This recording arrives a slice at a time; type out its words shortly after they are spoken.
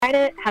try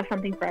to have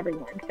something for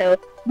everyone. So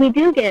we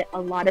do get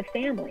a lot of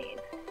families,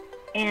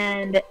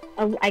 and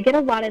I get a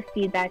lot of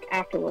feedback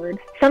afterwards.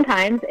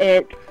 Sometimes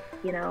it's,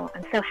 I'm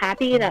so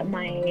happy that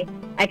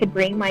I could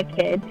bring my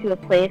kid to a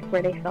place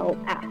where they felt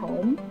at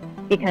home,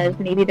 because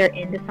maybe they're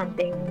into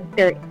something,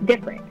 they're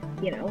different,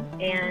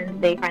 and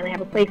they finally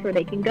have a place where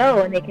they can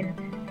go and they can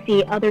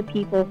see other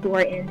people who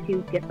are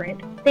into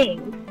different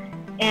things.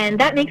 And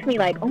that makes me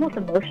almost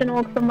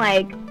emotional, because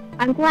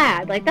I'm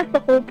glad. That's the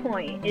whole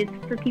point, is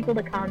for people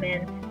to come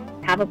and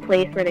have a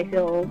place where they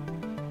feel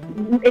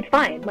it's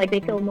fine. They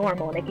feel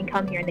normal. They can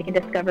come here and they can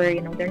discover,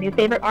 their new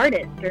favorite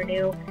artist, their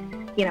new,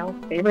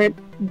 favorite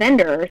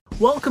vendor.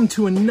 Welcome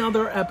to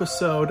another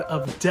episode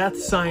of Death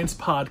Science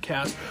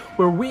Podcast,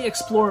 where we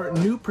explore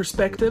new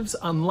perspectives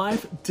on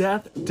life,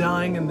 death,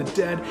 dying, and the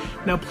dead.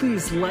 Now,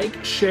 please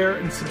like, share,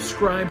 and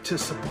subscribe to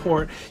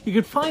support. You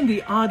can find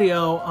the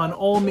audio on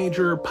all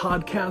major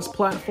podcast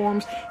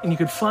platforms, and you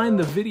can find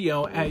the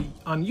video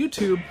on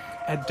YouTube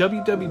at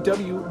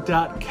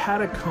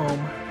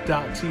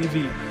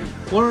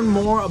www.catacomb.tv. Learn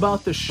more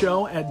about the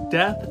show at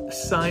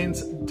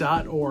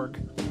deathscience.org.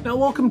 Now,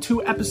 welcome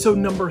to episode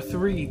number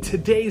 3.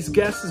 Today's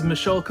guest is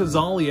Michelle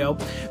Cazzolio,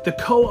 the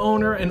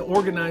co-owner and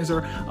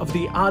organizer of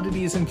the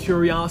Oddities and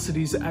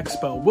Curiosities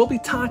Expo. We'll be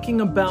talking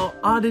about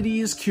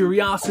oddities,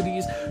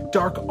 curiosities,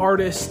 dark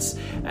artists,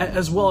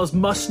 as well as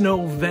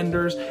must-know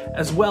vendors,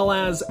 as well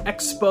as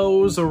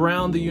expos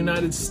around the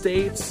United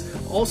States,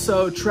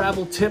 also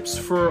travel tips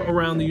for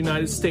around the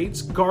United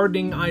States,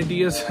 gardening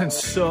ideas, and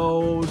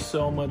so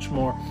much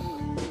more.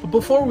 But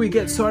before we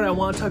get started, I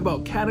want to talk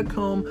about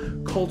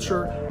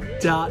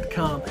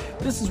catacombculture.com.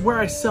 This is where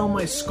I sell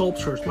my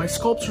sculptures. My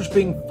sculptures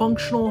being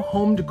functional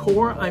home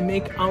decor I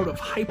make out of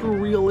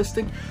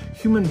hyper-realistic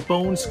human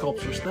bone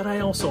sculptures that I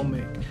also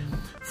make.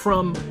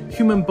 From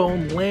human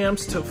bone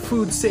lamps to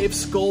food-safe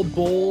skull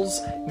bowls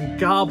and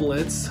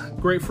goblets,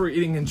 great for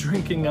eating and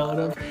drinking out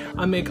of,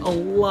 I make a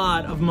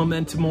lot of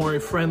Memento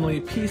Mori-friendly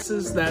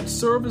pieces that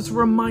serve as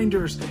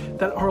reminders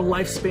that our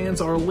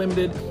lifespans are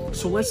limited,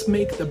 so let's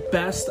make the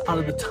best out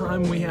of the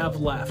time we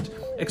have left.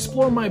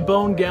 Explore my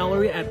bone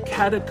gallery at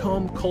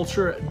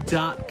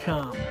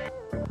catacombculture.com.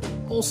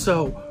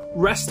 Also,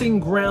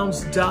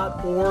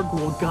 restinggrounds.org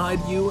will guide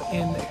you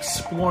in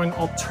exploring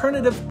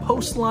alternative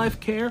post-life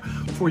care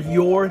for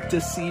your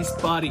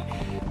deceased body.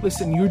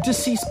 Listen, your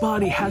deceased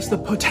body has the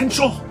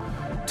potential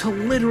to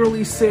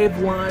literally save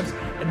lives,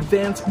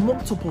 advance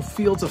multiple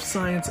fields of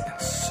science,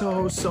 and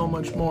so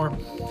much more.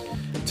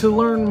 To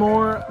learn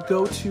more,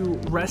 go to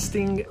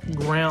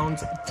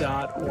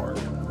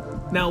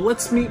restinggrounds.org. Now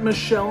let's meet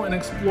Michelle and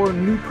explore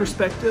new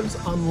perspectives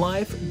on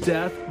life,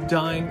 death,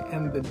 dying,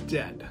 and the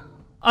dead.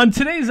 On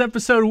today's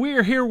episode, we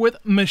are here with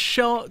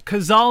Michelle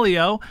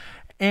Cazzolio,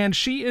 and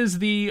she is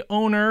the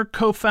owner,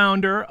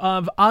 co-founder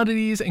of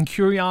Oddities and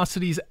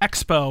Curiosities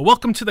Expo.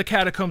 Welcome to the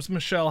Catacombs,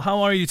 Michelle.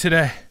 How are you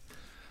today?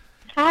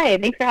 Hi,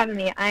 thanks for having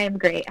me. I am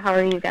great. How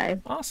are you guys?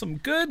 Awesome.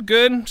 Good.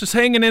 Just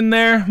hanging in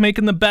there,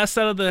 making the best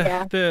out of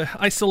the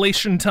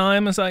isolation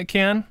time as I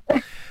can.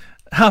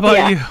 How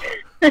about you?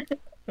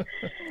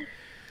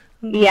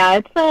 Yeah,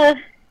 it's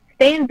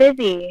staying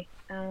busy.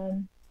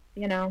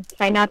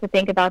 Try not to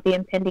think about the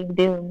impending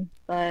doom,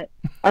 but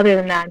other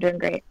than that, I'm doing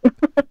great.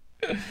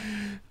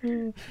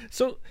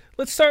 So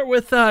let's start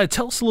with,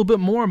 tell us a little bit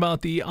more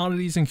about the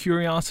Oddities and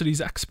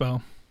Curiosities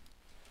Expo.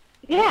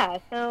 Yeah,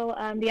 so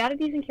the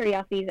Oddities and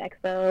Curiosities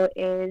Expo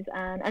is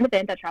an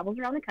event that travels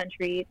around the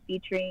country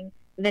featuring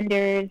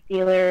vendors,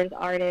 dealers,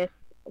 artists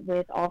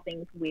with all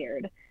things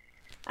weird.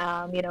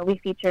 We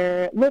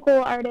feature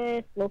local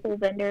artists, local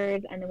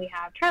vendors, and then we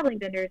have traveling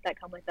vendors that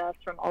come with us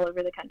from all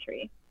over the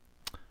country.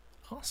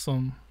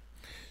 Awesome.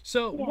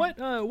 So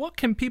what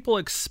can people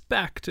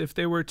expect if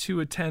they were to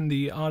attend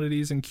the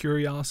Oddities and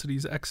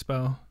Curiosities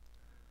Expo?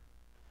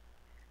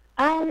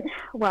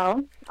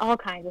 Well, all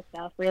kinds of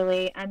stuff,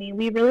 really. I mean,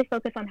 we really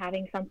focus on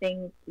having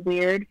something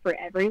weird for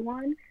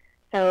everyone.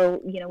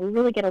 So, we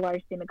really get a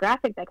large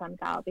demographic that comes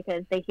out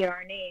because they hear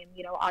our name,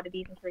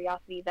 Oddities and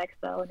Curiosities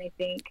Expo, and they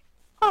think,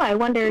 oh, I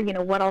wonder,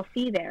 what I'll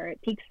see there.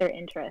 It piques their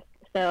interest.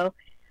 So,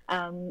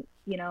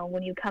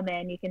 when you come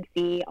in, you can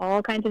see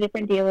all kinds of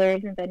different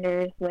dealers and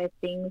vendors with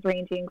things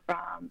ranging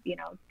from,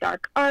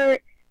 dark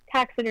art,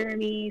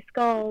 taxidermy,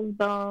 skulls,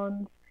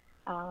 bones,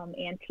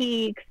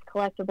 antiques,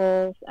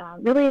 collectibles,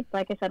 really,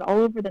 like I said, all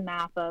over the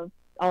map of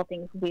all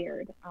things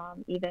weird,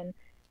 even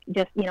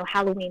just,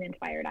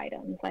 Halloween-inspired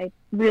items. I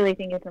really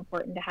think it's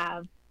important to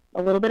have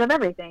a little bit of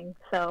everything.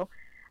 So,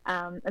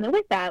 and then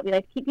with that, we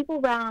like to keep people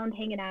around,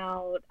 hanging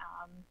out,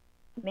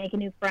 making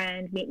new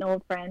friends, meeting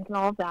old friends, and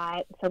all of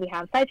that. So we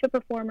have sideshow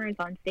performers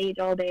on stage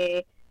all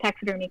day,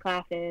 taxidermy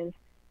classes,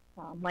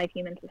 live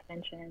human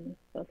suspension,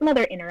 so some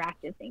other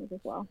interactive things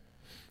as well.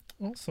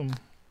 Awesome.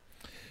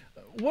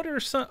 What are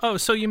some? Oh,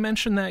 so you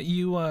mentioned that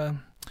you. Well,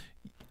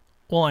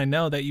 I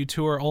know that you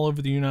tour all over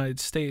the United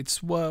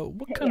States.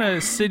 What kind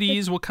of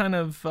cities? What kind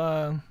of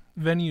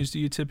venues do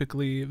you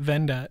typically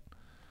vend at?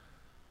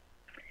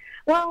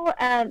 Well,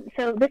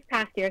 so this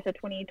past year, so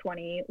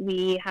 2020,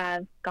 we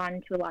have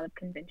gone to a lot of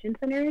convention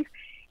centers,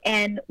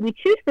 And we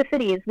choose the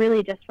cities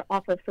really just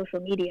off of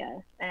social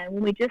media. And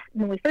when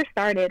we first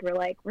started, we're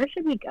like, where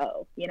should we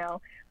go? You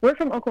know, we're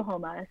from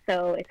Oklahoma,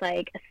 so it's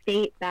like a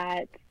state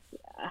that's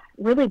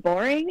really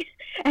boring,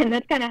 and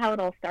that's kind of how it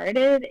all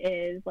started.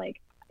 Is like,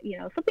 you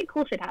know, something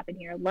cool should happen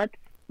here. Let's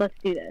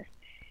do this.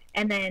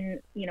 And then,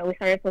 you know, we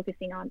started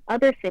focusing on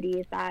other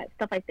cities that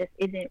stuff like this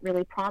isn't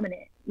really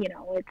prominent. You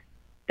know,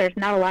 there's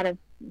not a lot of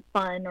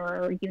fun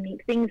or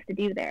unique things to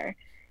do there.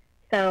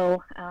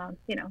 So,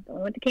 you know,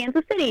 we went to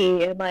Kansas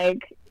City and,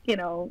 like, you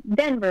know,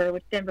 Denver,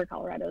 which Denver,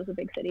 Colorado is a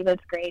big city, but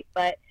it's great.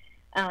 But,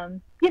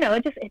 you know,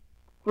 it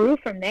grew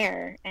from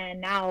there.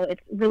 And now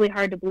it's really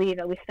hard to believe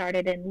that we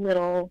started in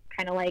little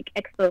kind of like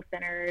expo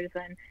centers,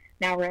 and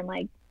now we're in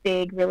like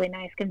big, really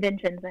nice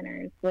convention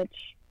centers, which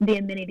the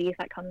amenities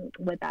that come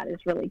with that is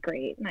really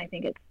great. And I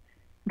think it's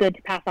good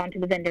to pass on to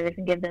the vendors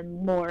and give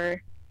them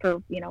more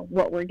for, you know,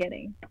 what we're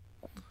getting.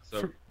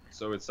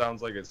 So it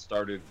sounds like it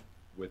started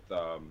with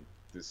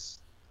this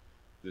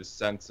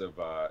sense of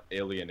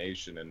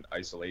alienation and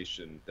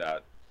isolation,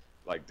 that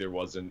like there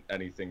wasn't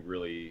anything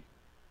really,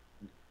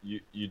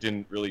 you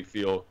didn't really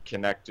feel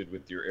connected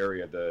with your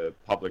area, the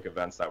public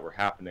events that were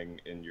happening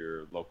in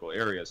your local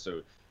area.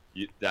 So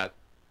that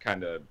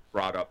kind of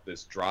brought up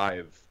this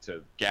drive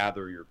to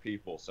gather your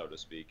people, so to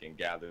speak, and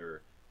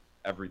gather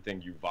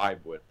everything you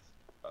vibe with.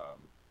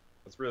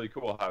 That's really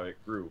cool how it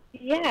grew.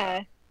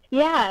 Yeah.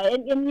 Yeah,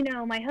 and you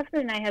know, my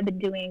husband and I have been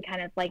doing kind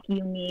of like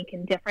unique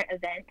and different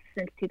events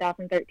since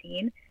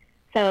 2013.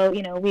 So,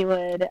 you know,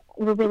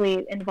 we're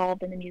really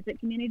involved in the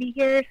music community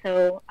here.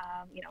 So,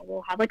 you know,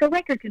 we'll have like a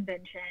record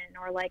convention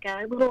or like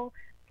a little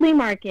flea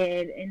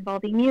market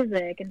involving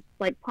music and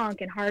like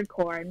punk and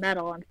hardcore and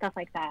metal and stuff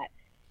like that.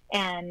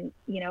 And,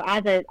 you know,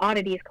 as an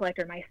oddities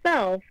collector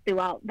myself,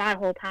 throughout that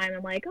whole time,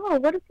 I'm like, oh,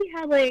 what if we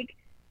had like,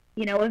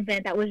 you know, an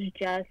event that was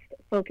just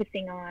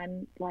focusing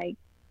on like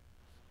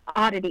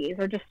oddities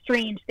or just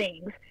strange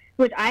things,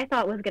 which I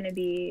thought was going to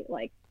be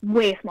like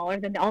way smaller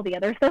than all the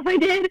other stuff I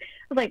did. It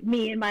was like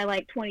me and my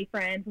like 20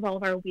 friends with all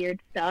of our weird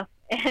stuff.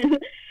 And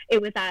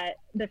it was at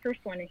the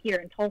first one here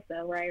in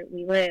Tulsa where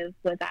we live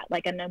was at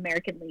like an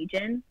American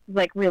Legion,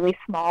 like really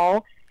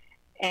small.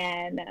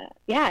 And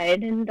yeah,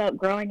 it ended up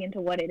growing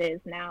into what it is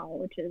now,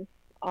 which is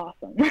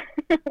awesome.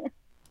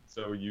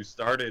 So you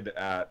started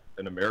at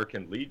an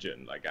American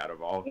Legion, like out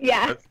of all.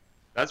 Yeah.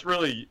 That's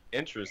really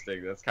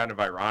interesting. That's kind of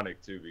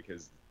ironic too,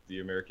 because the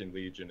American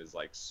Legion is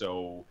like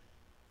so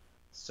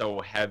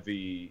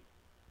heavy.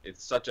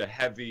 It's such a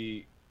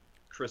heavy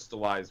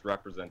crystallized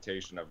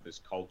representation of this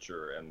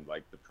culture and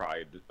like the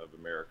pride of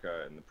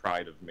America and the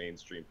pride of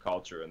mainstream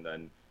culture. And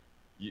then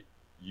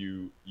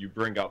you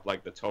bring up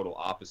like the total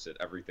opposite,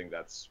 everything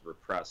that's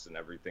repressed and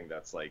everything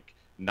that's like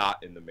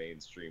not in the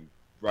mainstream,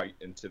 right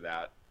into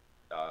that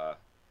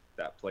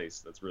place.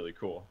 That's really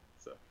cool.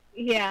 So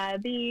yeah,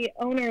 the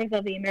owners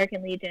of the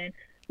American Legion,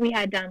 we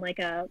had done like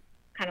a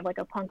kind of like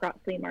a punk rock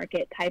flea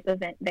market type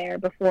event there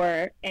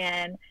before,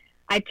 and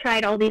I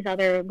tried all these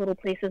other little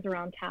places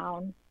around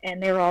town,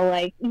 and they were all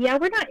like, yeah,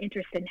 we're not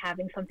interested in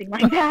having something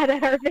like that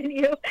at our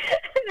venue.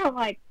 And I'm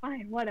like,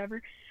 fine,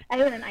 whatever. And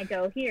then I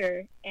go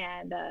here,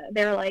 and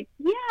they're like,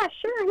 yeah,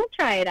 sure, we'll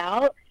try it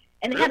out.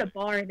 And they had a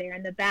bar there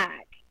in the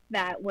back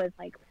that was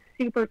like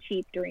super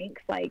cheap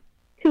drinks, like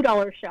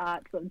 $2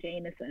 shots of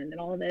Jameson and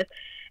all of this.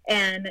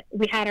 And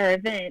we had our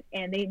event,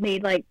 and they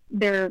made like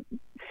their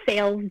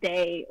sales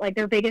day, like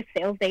their biggest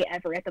sales day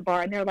ever at the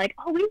bar. And they're like,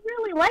 oh, we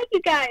really like you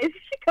guys. You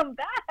should come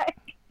back.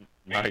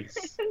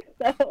 Nice.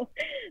 So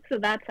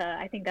that's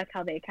I think that's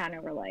how they kind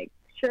of were like,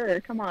 sure,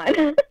 come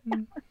on.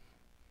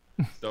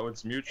 So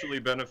it's mutually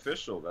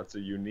beneficial. That's a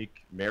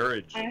unique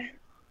marriage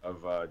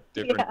of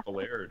different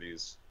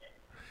polarities.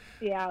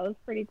 Yeah, it was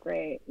pretty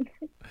great.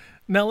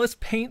 Now let's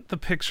paint the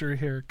picture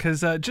here,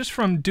 because just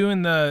from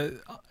doing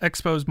the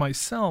expos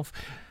myself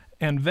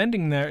and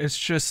vending there, it's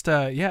just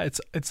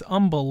it's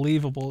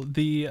unbelievable.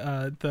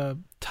 The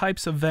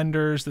types of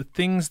vendors, the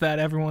things that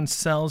everyone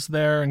sells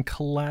there and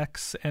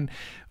collects. And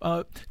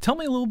tell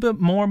me a little bit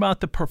more about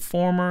the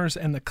performers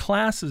and the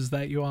classes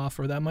that you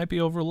offer that might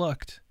be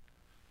overlooked.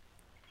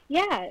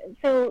 Yeah,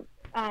 so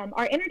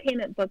our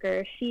entertainment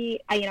booker,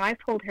 I've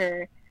told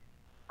her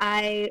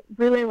I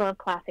really love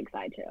classic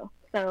sideshow.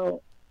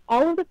 So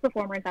all of the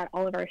performers at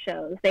all of our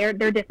shows, they're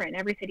different in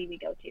every city we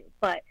go to,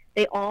 but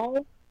they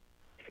all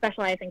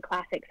specialize in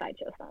classic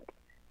sideshow stunts.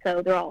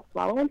 So they're all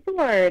swallowing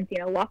swords,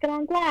 walking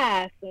on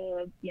glass,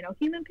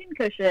 human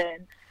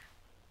pincushion.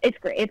 It's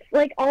great. It's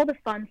like all the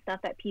fun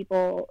stuff that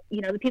people,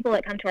 the people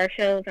that come to our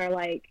shows are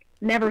like,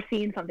 never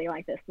seen something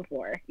like this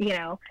before,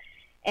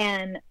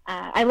 And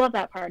I love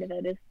that part of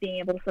it, is being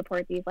able to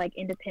support these like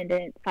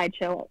independent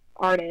sideshow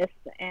artists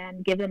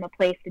and give them a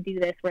place to do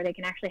this where they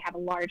can actually have a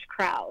large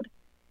crowd.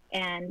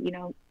 And,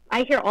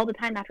 I hear all the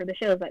time after the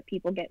shows that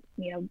people get,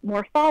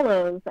 more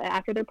follows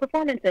after their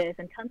performances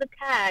and tons of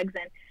tags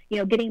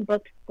and, getting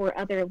booked for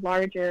other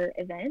larger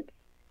events.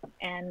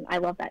 And I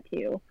love that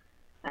too.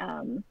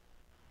 And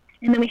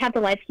then we have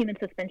the Live Human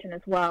Suspension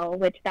as well,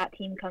 which that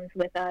team comes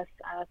with us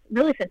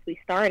really since we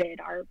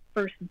started our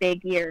first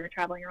big year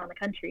traveling around the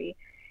country.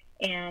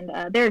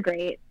 and they're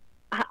great.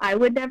 I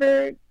would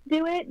never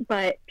do it,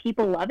 but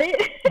people love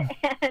it,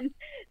 and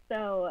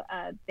so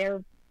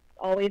they're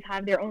always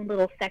have their own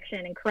little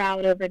section and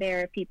crowd over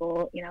there of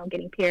people,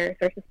 getting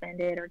pierced or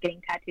suspended or getting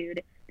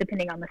tattooed,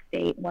 depending on the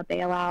state and what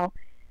they allow.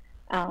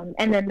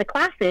 And then the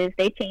classes,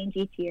 they change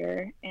each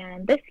year.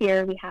 And this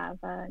year we have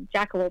a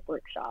Jackalope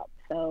workshop.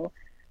 So,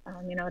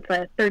 it's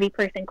a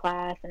 30-person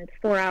class, and it's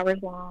 4 hours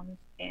long,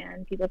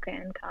 and people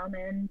can come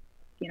and,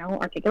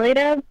 articulate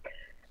a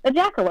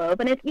jackalope.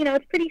 And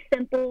it's pretty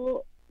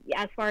simple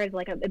as far as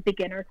like a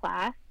beginner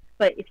class.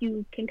 But if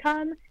you can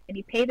come and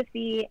you pay the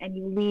fee and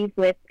you leave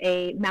with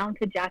a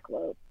mounted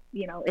jackalope,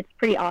 it's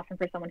pretty awesome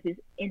for someone who's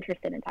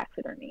interested in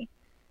taxidermy.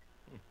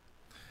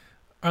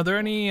 Are there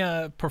any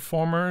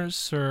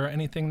performers or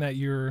anything that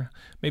you're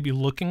maybe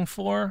looking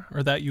for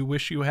or that you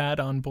wish you had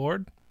on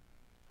board?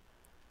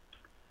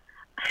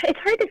 It's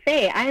hard to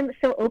say. I'm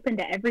so open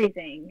to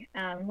everything.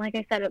 Like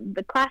I said,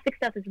 the classic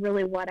stuff is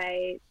really what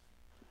I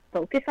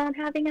focus on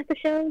having at the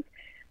shows.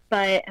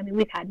 But,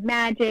 we've had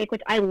magic,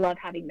 which I love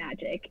having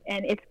magic.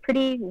 And it's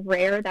pretty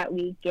rare that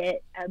we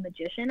get a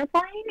magician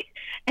applying.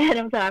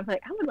 And so I'm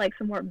like, I would like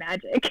some more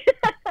magic.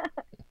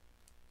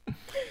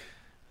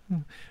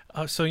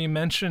 So you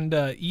mentioned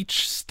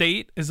each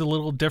state is a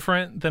little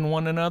different than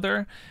one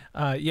another.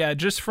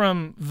 Just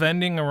from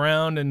vending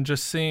around and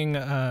just seeing,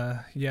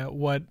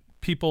 what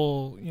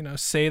people,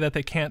 say that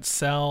they can't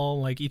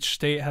sell. Like each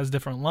state has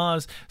different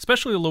laws,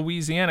 especially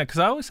Louisiana, because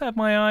I always have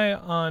my eye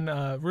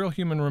on real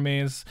human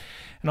remains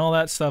and all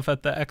that stuff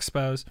at the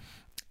expos.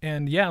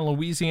 And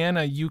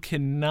Louisiana, you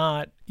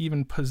cannot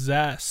even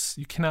possess,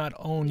 you cannot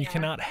own, you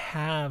cannot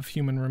have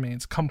human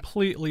remains.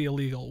 Completely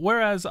illegal.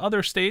 Whereas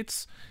other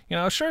states,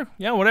 sure,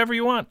 whatever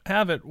you want,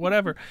 have it,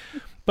 whatever.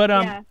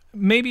 But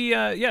maybe,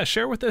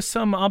 share with us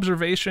some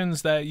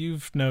observations that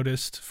you've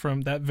noticed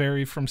that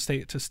vary from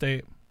state to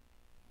state.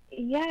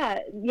 Yeah,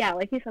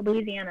 like you said,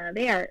 Louisiana,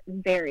 they are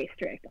very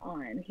strict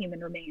on human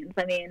remains.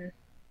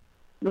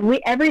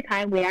 Every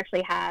time we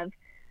actually have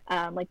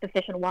the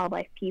Fish and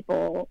Wildlife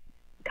people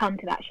come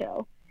to that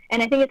show,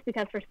 and I think it's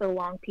because for so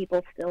long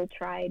people still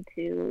tried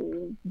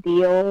to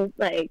deal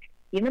like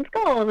human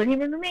skulls and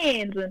human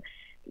remains, and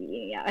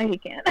you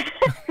can't.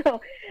 So,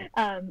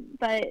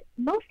 but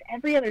most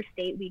every other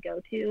state we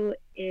go to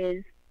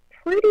is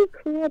pretty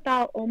cool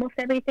about almost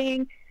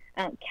everything.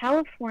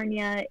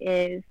 California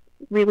is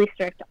really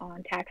strict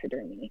on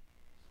taxidermy.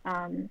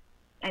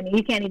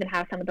 You can't even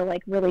have some of the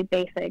like really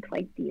basics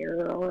like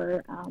deer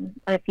or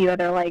a few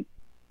other like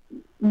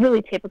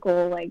really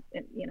typical like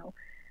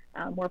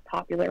more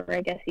popular,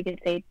 I guess you could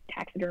say,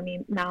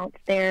 taxidermy mounts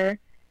there.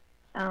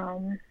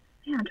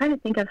 I'm trying to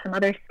think of some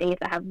other states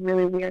that have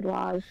really weird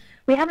laws.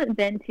 We haven't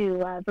been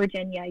to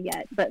Virginia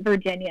yet, but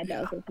Virginia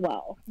does as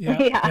well.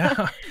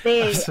 I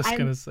was just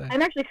gonna say.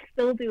 I'm actually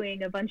still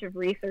doing a bunch of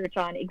research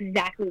on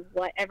exactly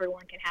what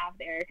everyone can have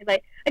there, because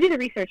I do the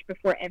research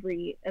before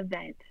every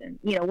event, and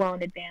well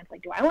in advance.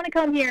 Like, do I want to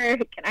come here?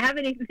 Can I have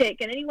anything?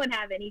 Can anyone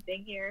have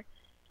anything here?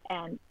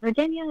 And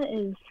Virginia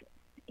is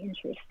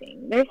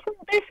interesting. There's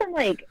some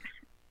like,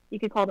 you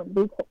could call them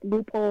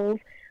loopholes,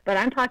 but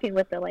I'm talking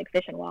with the like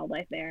Fish and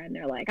Wildlife there, and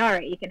they're like, all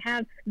right, you can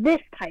have this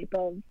type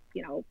of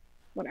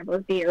whatever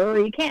deer, or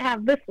you can't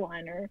have this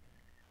one, or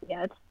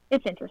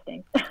it's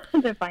interesting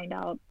to find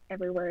out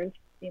everywhere's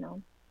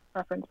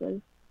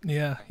preferences.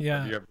 Yeah.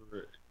 Have you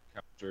ever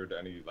encountered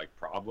any like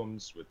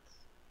problems with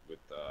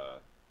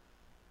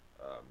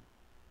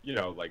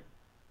like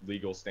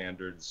legal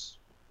standards?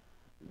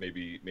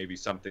 Maybe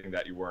something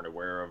that you weren't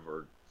aware of,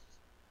 or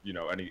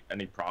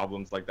any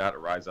problems like that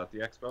arise at the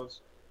expos?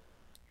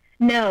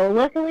 No,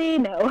 luckily,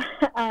 no.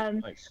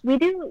 Nice. We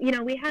do,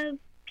 we have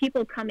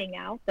people coming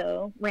out,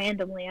 though,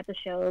 randomly at the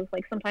shows.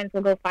 Like, sometimes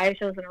we'll go 5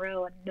 shows in a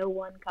row and no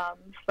one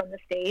comes from the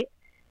state.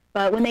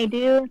 But when they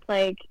do, it's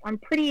like, I'm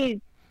pretty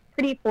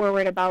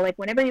forward about, like,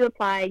 whenever you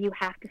apply, you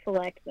have to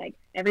select, like,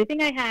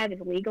 everything I have is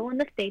legal in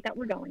the state that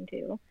we're going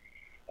to.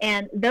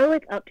 And though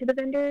it's up to the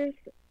vendors,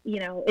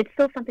 it's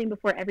still something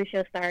before every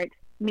show starts.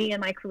 Me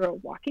and my crew are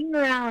walking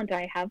around.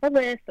 I have a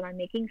list, and I'm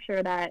making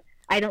sure that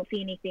I don't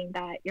see anything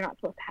that you're not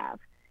supposed to have.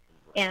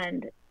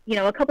 And,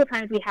 a couple of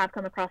times we have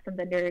come across some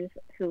vendors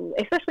who,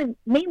 especially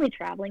mainly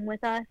traveling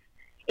with us,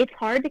 it's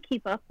hard to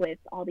keep up with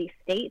all these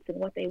states and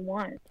what they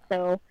want.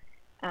 So,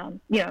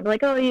 they're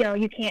like, oh,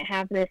 you can't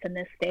have this in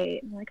this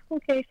state. I'm like,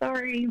 okay,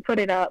 sorry, you put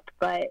it up.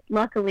 But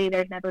luckily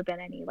there's never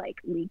been any, like,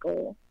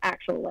 legal,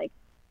 actual, like,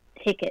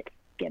 tickets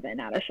given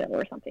at a show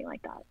or something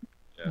like that.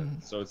 Yeah,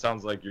 so it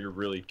sounds like you're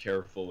really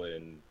careful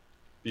in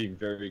being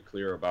very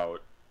clear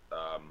about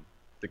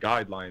the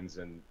guidelines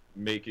and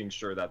making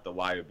sure that the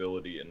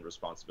liability and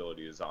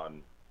responsibility is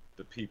on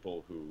the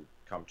people who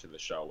come to the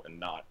show and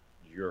not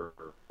your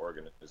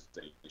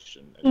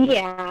organization.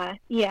 Yeah.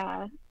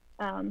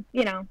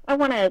 I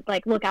want to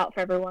like look out for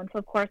everyone. So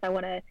of course I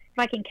want to, if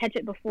I can catch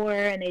it before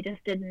and they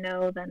just didn't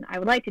know, then I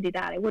would like to do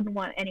that. I wouldn't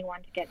want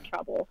anyone to get in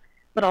trouble,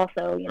 but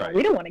also, Right.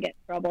 We don't want to get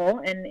in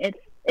trouble, and it's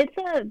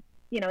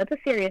a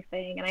serious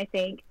thing. And I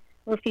think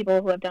most people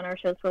who have done our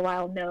shows for a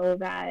while know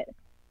that,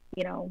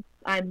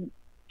 I'm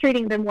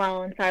treating them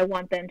well, and so I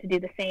want them to do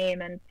the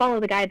same and follow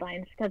the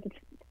guidelines because it's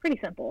pretty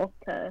simple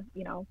to,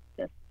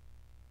 just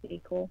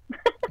be cool.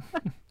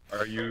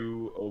 Are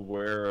you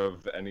aware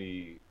of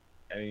any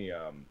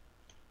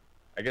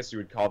I guess you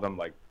would call them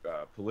like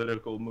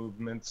political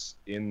movements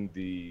in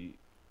the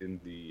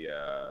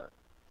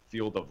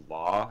field of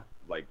law,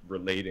 like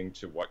relating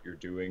to what you're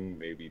doing,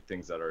 maybe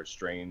things that are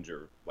strange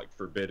or like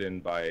forbidden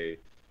by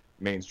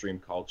mainstream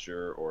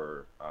culture,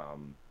 or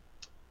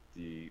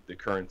the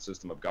current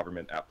system of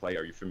government at play?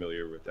 Are you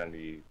familiar with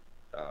any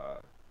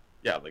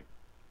like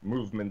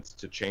movements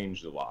to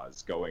change the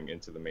laws going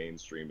into the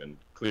mainstream and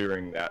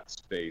clearing that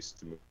space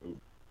to move?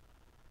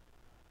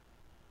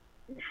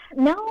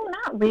 No,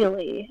 not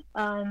really.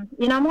 I'm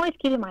always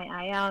keeping my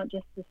eye out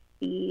just to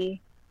see,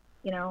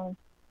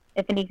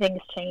 if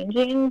anything's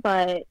changing,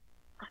 but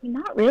I mean,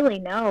 not really,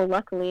 no,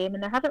 luckily. I mean,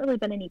 there hasn't really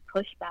been any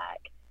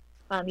pushback,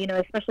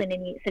 especially in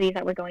any cities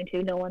that we're going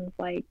to. No one's,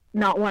 like,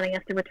 not wanting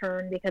us to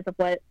return because of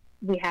what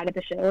we had at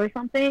the show or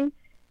something,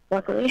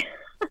 luckily.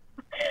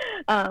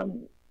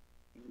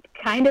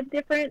 Kind of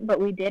different, but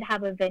we did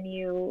have a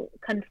venue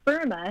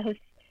confirm us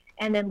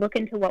and then look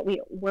into what we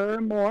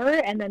were more,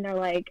 and then they're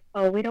like,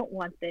 oh, we don't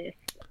want this.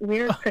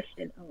 We're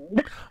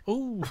Christian-owned.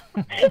 Oh.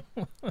 I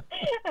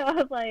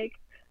was like,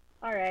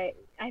 all right,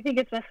 I think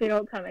it's best we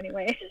don't come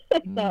anyway.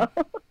 So.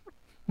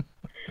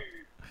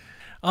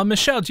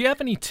 Michelle, do you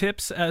have any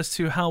tips as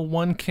to how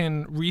one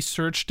can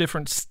research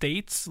different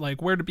states,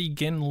 like where to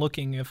begin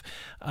looking if,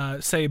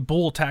 say,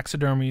 bull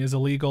taxidermy is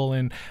illegal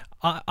in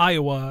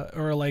Iowa,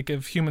 or like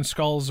if human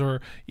skulls are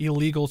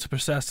illegal to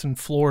possess in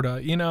Florida?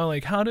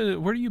 Like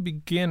where do you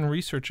begin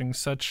researching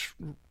such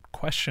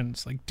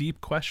questions, like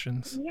deep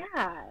questions?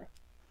 Yeah.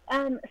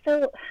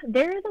 So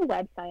there is a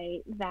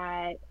website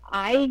that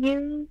I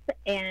use,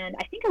 and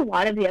I think a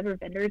lot of the other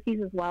vendors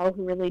use as well,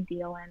 who really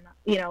deal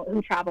in,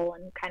 who travel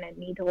and kind of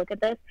need to look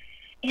at this.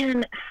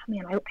 And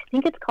man, I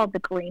think it's called the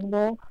Green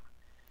Wolf,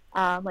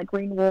 like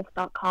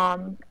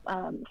greenwolf.com,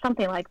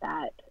 something like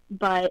that.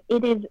 But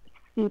it is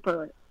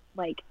super,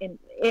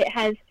 it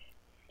has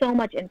so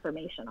much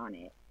information on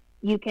it.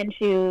 You can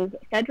choose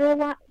federal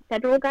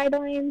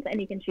guidelines,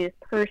 and you can choose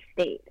per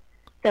state.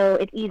 So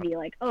it's easy,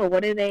 like, oh,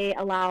 what do they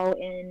allow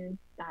in,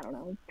 I don't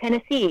know,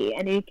 Tennessee?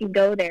 And you can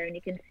go there and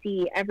you can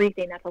see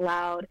everything that's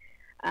allowed,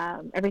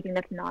 everything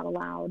that's not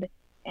allowed.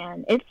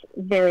 And it's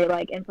very,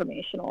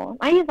 informational.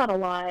 I use that a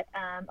lot,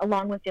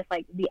 along with just,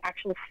 the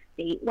actual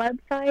state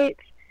websites.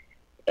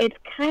 It's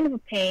kind of a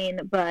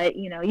pain, but,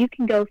 you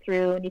can go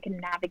through and you can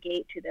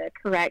navigate to the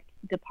correct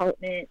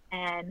department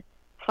and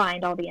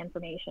find all the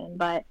information.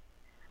 But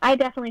I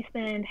definitely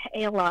spend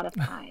a lot of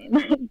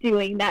time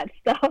doing that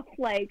stuff,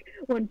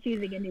 when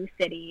choosing a new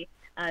city.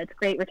 It's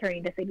great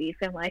returning to cities,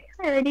 so I'm like,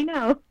 I already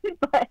know.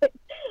 But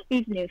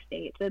these new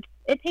states,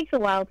 it takes a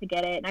while to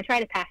get it, and I try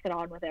to pass it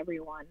on with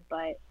everyone.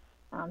 But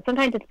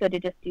sometimes it's good to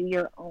just do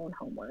your own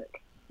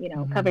homework,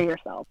 cover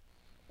yourself.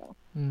 So.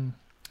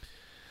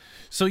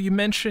 So you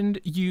mentioned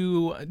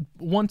you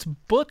once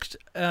booked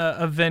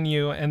a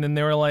venue, and then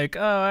they were like,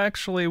 oh,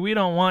 actually, we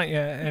don't want you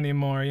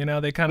anymore.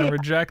 They kind of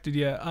rejected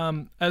you.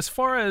 As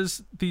far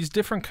as these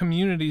different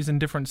communities in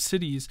different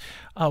cities,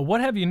 what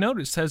have you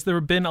noticed? Has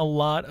there been a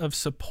lot of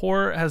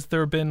support? Has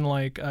there been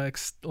like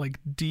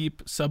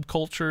deep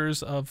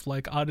subcultures of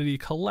oddity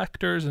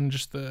collectors and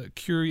just the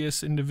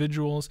curious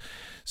individuals?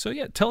 So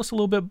yeah, tell us a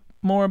little bit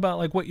more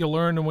about what you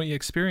learned and what you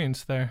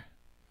experienced there.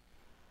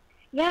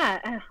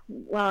 Yeah,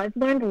 well, I've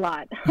learned a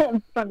lot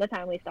from the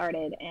time we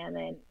started, and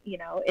then,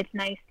 it's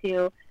nice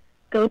to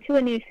go to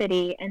a new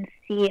city and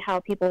see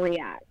how people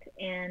react.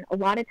 And a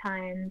lot of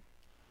times,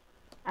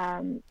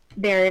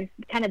 there's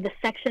kind of the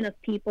section of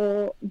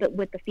people that,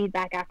 with the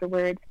feedback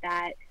afterwards,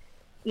 that,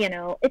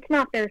 it's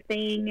not their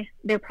thing.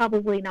 They're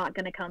probably not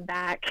going to come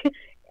back.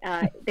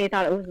 They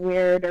thought it was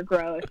weird or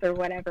gross or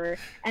whatever.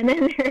 And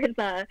then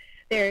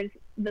there's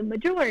the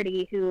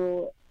majority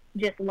who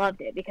just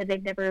loved it because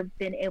they've never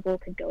been able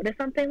to go to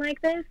something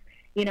like this.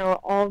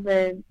 All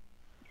the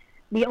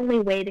only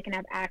way they can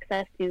have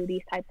access to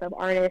these types of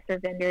artists or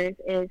vendors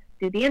is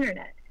through the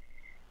internet.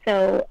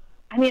 So,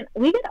 I mean,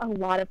 we get a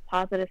lot of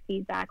positive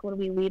feedback when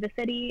we leave a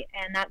city,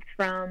 and that's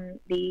from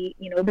the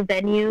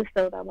venue,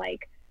 so the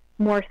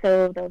more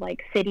so the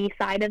city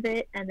side of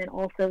it, and then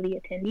also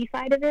the attendee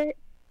side of it.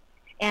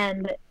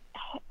 And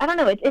I don't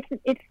know,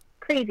 it's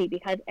crazy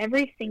because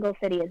every single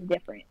city is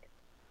different.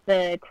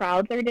 The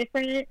crowds are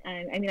different.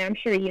 I mean, I'm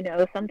sure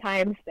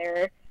sometimes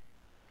they're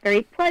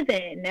very pleasant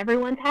and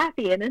everyone's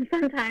happy, and then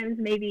sometimes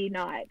maybe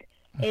not.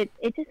 It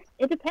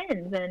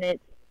depends, and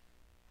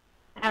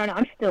I don't know.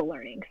 I'm still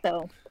learning,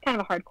 so it's kind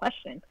of a hard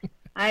question.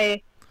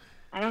 I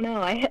don't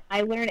know.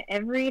 I learn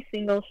every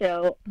single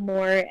show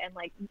more and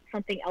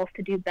something else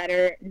to do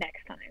better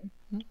next time.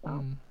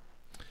 So.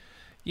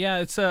 Yeah,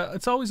 it's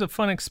always a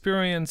fun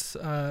experience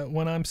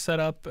when I'm set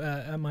up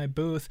at my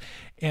booth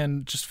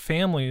and just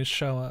families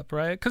show up,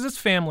 right? Because it's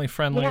family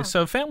friendly, Yeah.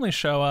 so families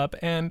show up,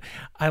 and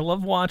I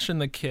love watching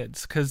the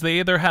kids because they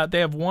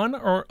have one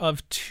or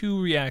of two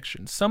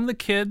reactions. Some of the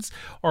kids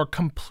are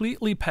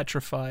completely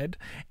petrified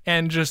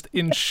and just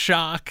in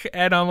shock,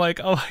 and I'm like,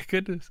 oh my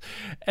goodness,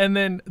 and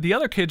then the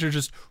other kids are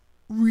just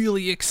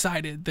really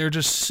excited. They're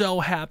just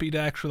so happy to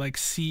actually like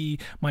see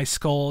my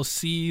skulls,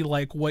 see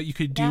like what you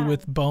could do Yeah.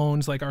 with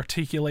bones, like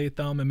articulate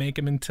them and make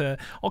them into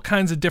all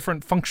kinds of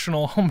different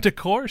functional home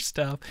decor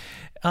stuff.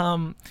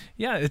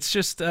 Yeah, it's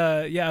just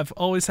yeah, I've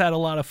always had a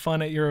lot of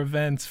fun at your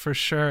events for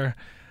sure.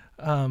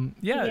 Yeah,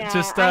 Yeah,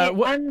 just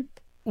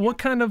what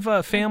kind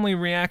of family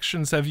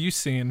reactions have you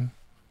seen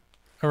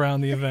around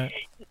the event?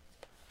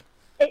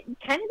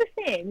 kind of the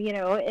same.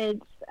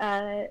 It's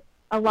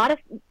a lot of,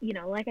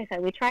 like I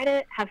said, we try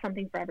to have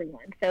something for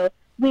everyone. So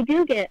we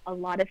do get a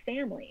lot of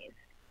families,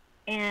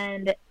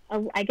 and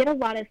I get a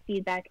lot of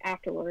feedback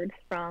afterwards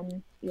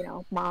from,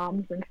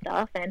 moms and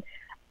stuff. And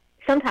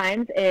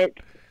sometimes it's,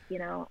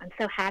 I'm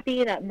so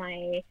happy that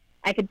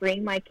I could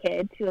bring my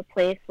kid to a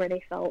place where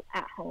they felt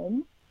at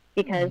home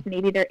because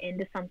maybe they're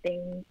into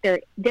something, they're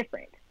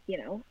different,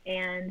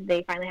 and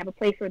they finally have a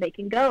place where they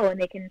can go and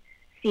they can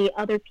see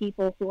other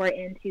people who are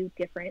into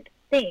different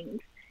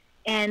things.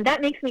 And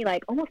that makes me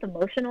like almost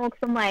emotional because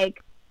I'm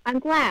like, I'm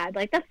glad.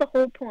 Like, that's the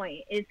whole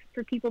point, is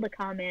for people to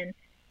come and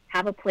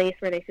have a place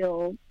where they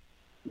feel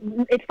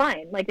it's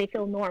fine. Like, they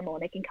feel normal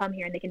and they can come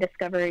here and they can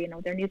discover,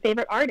 their new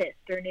favorite artist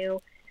or new,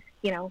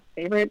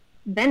 favorite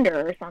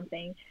vendor or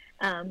something.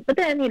 But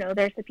then,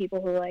 there's the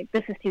people who are like,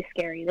 this is too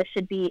scary. This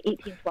should be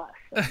 18 plus.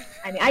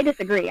 I mean, I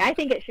disagree. I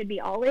think it should be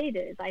all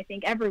ages. I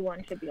think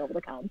everyone should be able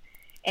to come.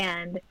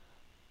 And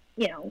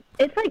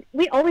it's like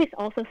we always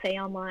also say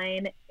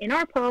online in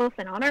our posts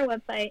and on our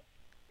website,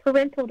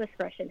 parental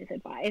discretion is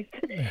advised.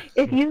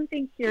 If you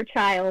think your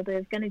child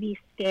is going to be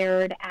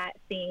scared at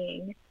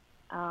seeing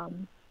a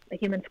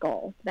human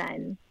skull,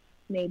 then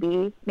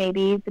maybe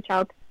the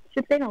child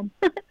should stay home.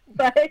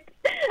 But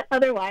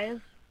otherwise,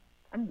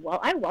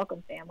 I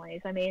welcome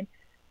families. I mean,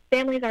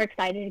 families are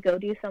excited to go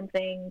do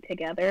something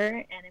together,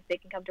 and if they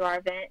can come to our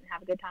event and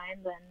have a good time,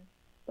 then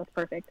that's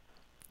perfect.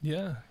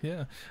 Yeah,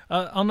 yeah.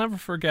 I'll never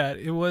forget.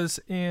 It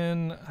was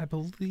in, I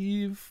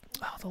believe,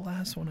 the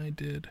last one I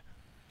did.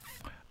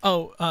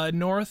 Oh,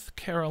 North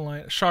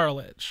Carolina,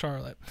 Charlotte.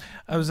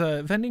 I was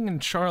vending in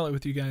Charlotte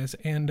with you guys,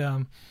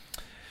 and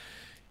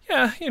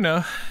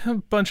yeah, a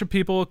bunch of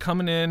people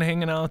coming in,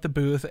 hanging out at the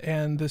booth,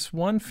 and this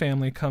one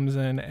family comes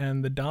in,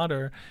 and the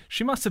daughter,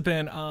 she must have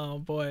been,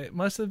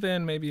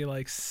 maybe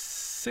like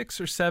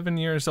 6 or 7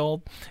 years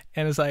old,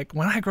 and is like,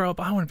 when I grow up,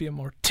 I want to be a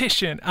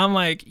mortician. I'm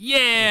like,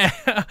 yeah.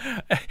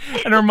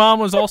 And her mom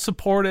was all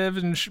supportive,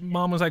 and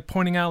mom was like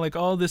pointing out like,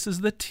 oh, this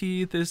is the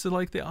teeth, this is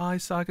like the eye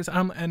sockets.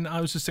 And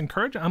I was just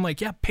encouraging. I'm like,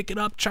 yeah, pick it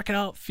up, check it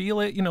out, feel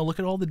it, look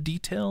at all the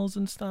details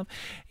and stuff.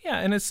 Yeah,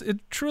 and it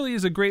truly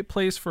is a great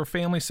place for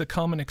families to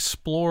come and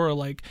explore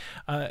like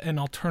an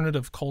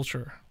alternative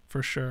culture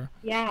for sure.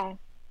 Yeah.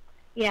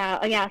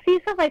 See,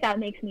 stuff like that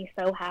makes me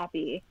so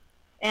happy.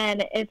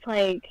 And it's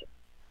like,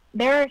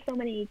 there are so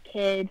many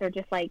kids or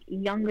just like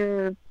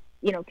younger,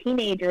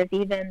 teenagers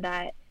even,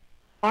 that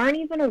aren't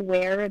even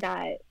aware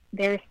that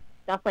there's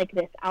stuff like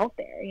this out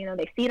there.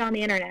 They see it on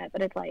the internet,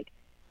 but it's like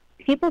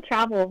people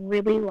travel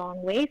really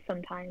long ways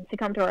sometimes to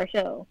come to our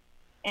show.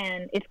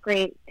 And it's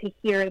great to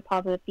hear the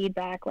positive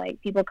feedback,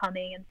 like people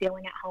coming and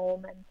feeling at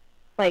home and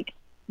like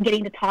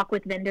getting to talk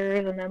with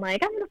vendors and then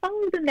like, I'm going to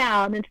follow them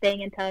now, and then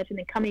staying in touch and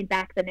then coming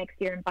back the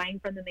next year and buying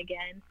from them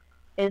again.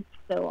 It's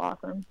so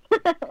awesome.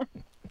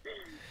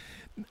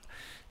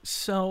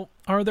 So,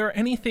 are there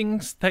any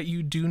things that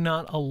you do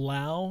not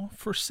allow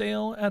for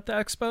sale at the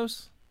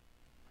expos?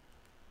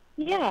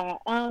 Yeah,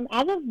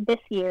 as of this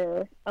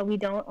year, we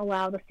don't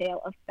allow the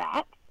sale of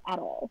bats at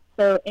all.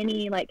 So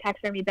any like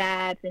taxidermy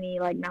bats, any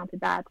like mounted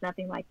bats,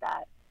 nothing like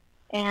that.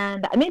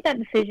 And I made that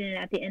decision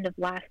at the end of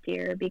last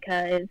year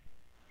because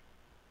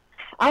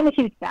I'm a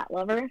huge bat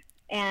lover,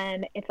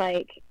 and it's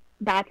like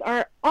bats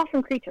are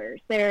awesome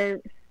creatures.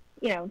 They're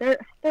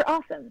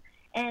awesome,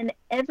 and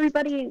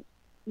everybody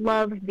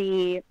loves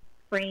the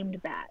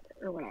framed bat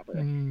or whatever.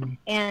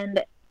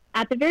 And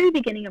at the very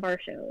beginning of our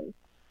shows,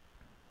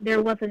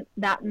 there wasn't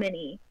that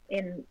many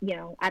in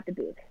at the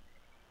booth,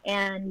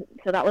 and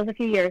so that was a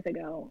few years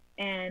ago.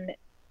 And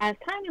as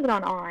time has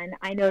gone on,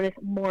 I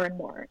noticed more and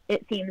more.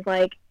 It seems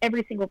like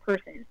every single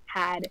person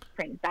had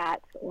framed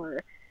bats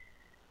or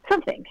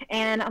something,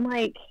 and I'm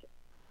like,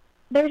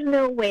 there's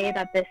no way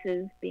that this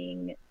is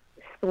being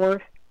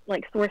sourced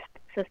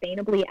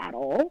sustainably at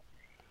all.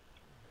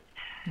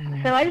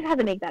 So I just had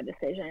to make that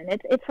decision.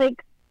 It's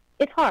like,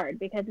 it's hard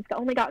because it's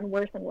only gotten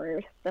worse and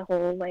worse, the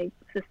whole like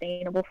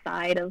sustainable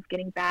side of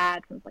getting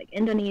bats in like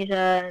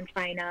Indonesia and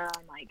China,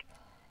 and like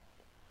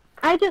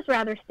I just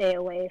rather stay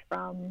away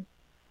from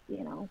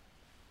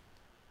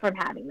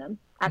having them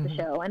at the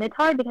show. And it's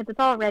hard because it's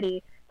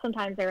already,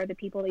 sometimes there are the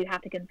people that you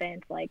have to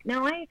convince, like,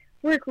 no, I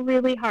work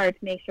really hard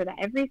to make sure that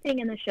everything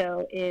in the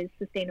show is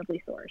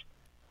sustainably sourced.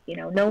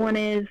 no one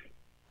is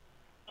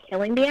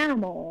killing the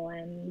animal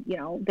and,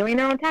 doing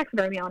their own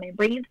taxidermy on it and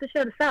bringing it to the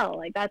show to sell.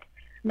 Like, that's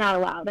not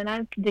allowed. And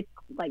I've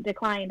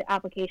declined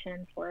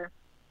applications for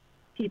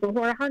people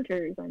who are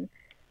hunters and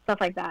stuff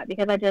like that,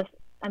 because I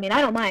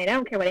don't mind. I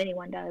don't care what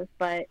anyone does,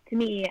 but to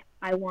me,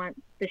 I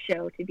want the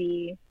show to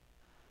be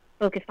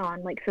focused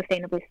on like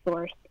sustainably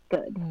sourced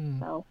goods.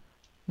 So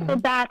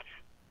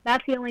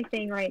that's the only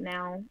thing right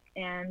now.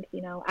 And,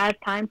 as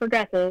time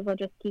progresses, I'll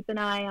just keep an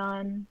eye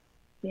on,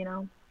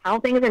 how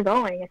things are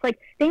going. It's like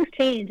things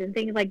change and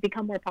things like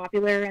become more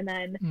popular and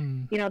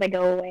then, they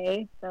go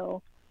away.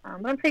 So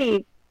I'm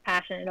pretty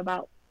passionate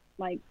about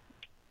like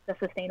the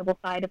sustainable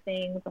side of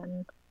things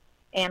and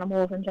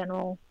animals in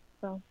general.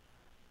 So.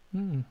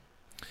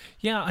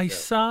 Yeah, I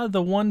saw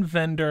the one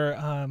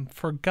vendor,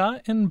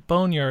 Forgotten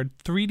Boneyard,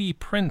 3D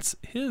prints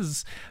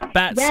his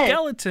bat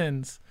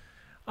skeletons.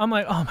 I'm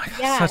like, oh my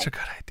God, such a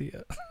good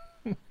idea.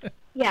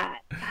 Yeah,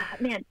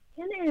 man,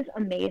 Tim is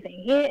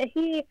amazing.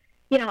 He,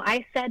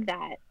 I said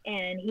that,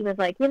 and he was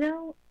like,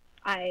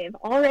 I've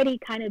already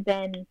kind of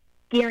been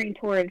gearing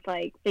towards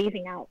like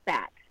phasing out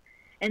bats.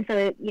 And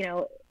so,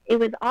 it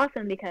was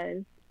awesome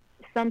because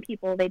some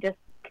people, they just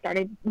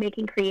started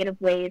making creative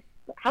ways.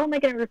 How am I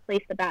going to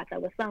replace the bats I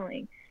was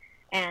selling?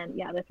 And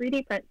yeah, the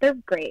 3D print, they're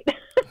great.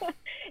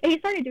 And he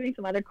started doing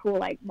some other cool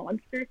like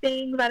monster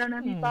things. I don't know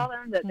if you saw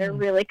them, but they're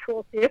really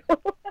cool too.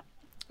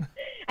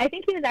 I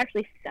think he was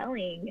actually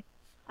selling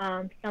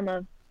some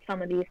of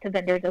these to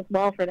vendors as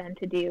well for them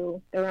to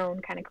do their own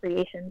kind of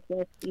creations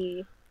with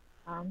the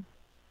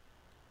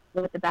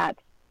bats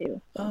too.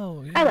 So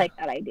oh, yeah. I like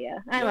that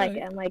idea. I like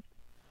it. I'm like,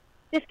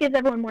 this gives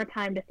everyone more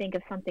time to think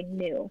of something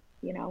new,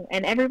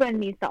 and everyone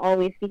needs to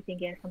always be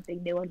thinking of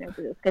something new in their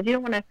booth, because you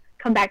don't want to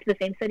come back to the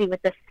same city with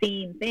the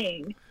same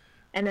thing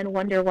and then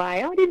wonder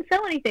why, I didn't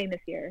sell anything this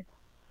year.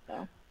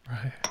 So.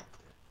 Right.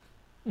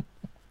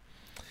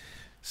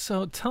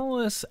 So tell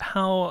us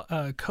how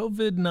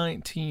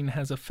COVID-19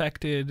 has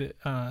affected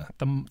the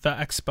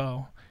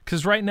expo.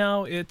 Because right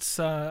now it's,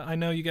 I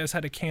know you guys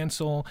had to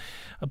cancel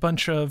a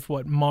bunch of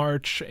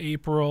March,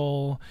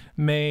 April,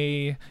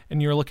 May,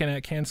 and you're looking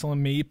at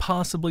canceling May,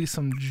 possibly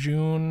some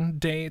June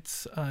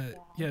dates.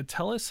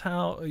 Tell us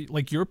how,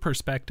 like, your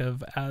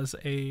perspective as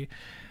a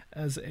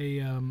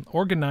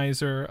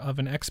organizer of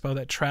an expo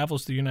that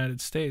travels to the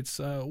United States.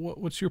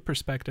 What's your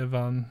perspective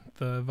on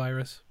the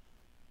virus?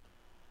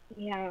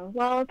 Yeah,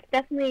 well,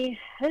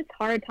 it's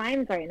hard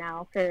times right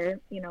now for,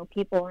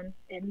 people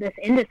in this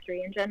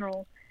industry in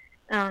general.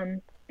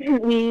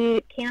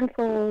 We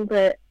canceled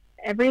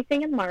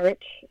everything in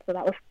March, so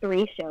that was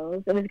 3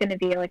 shows. It was going to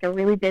be like a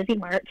really busy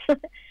March.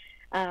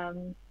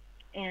 And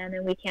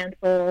then we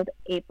canceled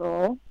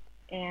April,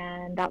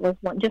 and that was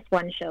just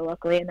one show,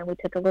 luckily, and then we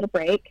took a little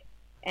break,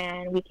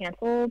 and we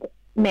canceled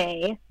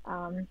May.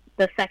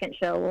 The second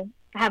show,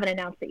 I haven't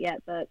announced it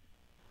yet, but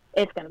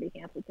it's going to be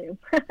canceled too,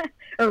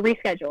 or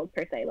rescheduled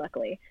per se,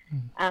 luckily.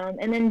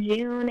 And then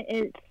June,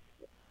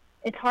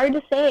 it's hard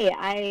to say.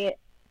 I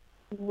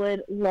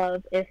would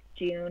love if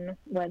June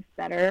was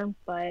better,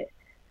 but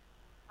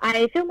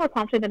I feel more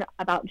confident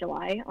about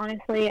July,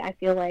 honestly. I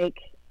feel like,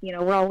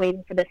 we're all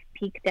waiting for this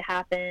peak to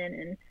happen,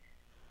 and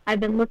I've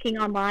been looking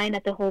online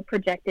at the whole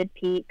projected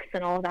peaks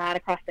and all that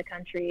across the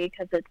country,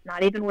 because it's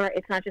not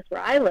just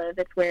where I live,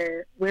 it's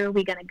where are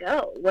we going to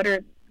go? What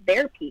are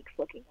their peaks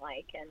looking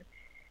like? And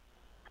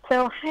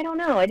so I don't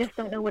know. I just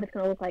don't know what it's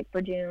going to look like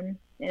for June.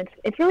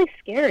 It's really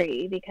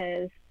scary,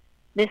 because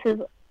this is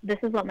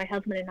what my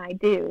husband and I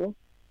do.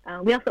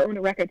 We also own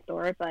a record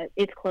store, but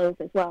it's closed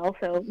as well.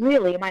 So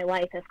really, my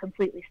life has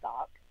completely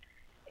stopped,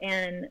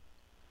 and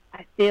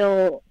I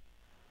feel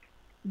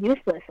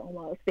useless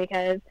almost,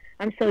 because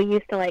I'm so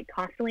used to like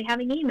constantly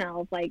having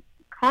emails, like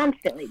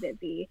constantly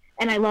busy,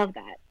 and I love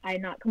that.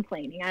 I'm not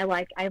complaining. I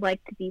like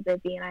to be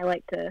busy, and I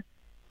like to,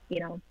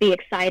 be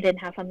excited and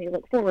have something to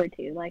look forward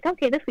to. Like,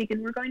 okay, this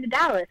weekend we're going to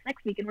Dallas.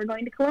 Next weekend we're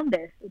going to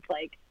Columbus. It's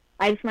like,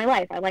 it's my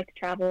life. I like to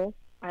travel.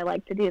 I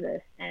like to do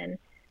this, and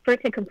for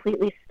it to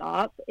completely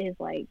stop is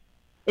like,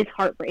 it's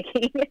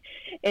heartbreaking.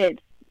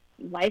 It's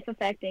life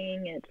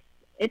affecting.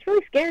 It's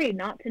really scary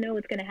not to know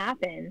what's going to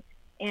happen.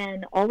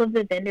 And all of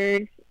the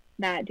vendors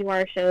that do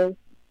our shows,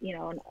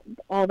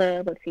 all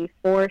the,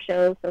 4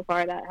 shows so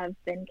far that have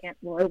been canceled,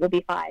 well, it will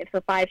be 5,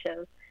 so 5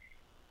 shows,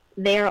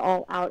 they're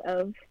all out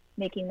of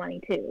making money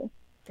too.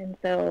 And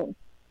so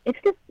it's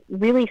just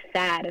really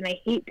sad, and I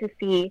hate to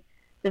see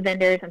the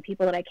vendors and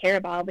people that I care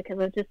about, because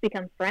I've just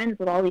become friends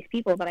with all these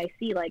people that I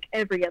see like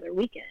every other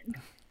weekend,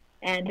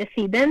 and to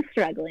see them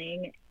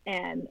struggling,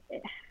 and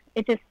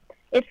it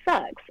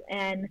sucks,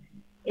 and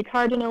it's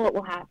hard to know what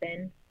will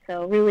happen.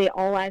 So really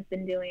all I've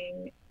been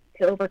doing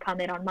to overcome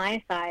it on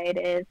my side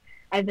is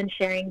I've been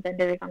sharing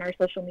vendors on our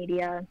social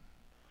media,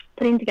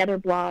 putting together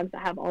blogs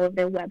that have all of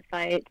their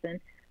websites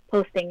and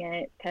posting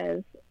it,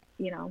 because,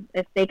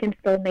 if they can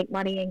still make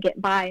money and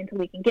get by until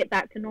we can get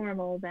back to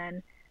normal,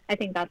 then I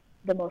think that's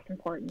the most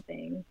important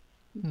thing.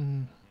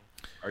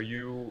 Are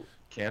you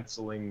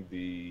canceling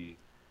the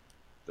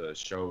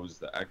shows,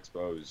 the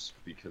expos,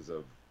 because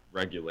of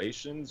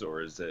regulations,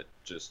 or is it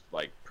just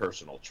like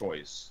personal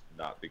choice,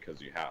 not because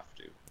you have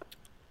to?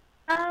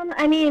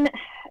 I mean,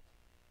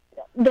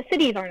 the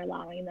cities aren't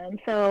allowing them,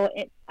 so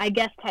I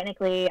guess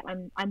technically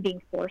I'm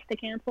being forced to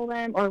cancel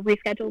them or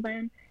reschedule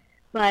them.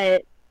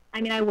 But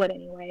I mean, I would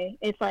anyway.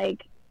 It's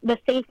like the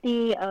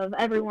safety of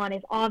everyone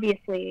is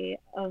obviously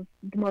of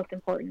the most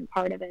important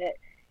part of it.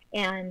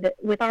 And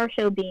with our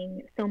show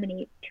being so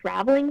many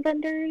traveling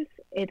vendors,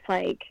 it's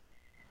like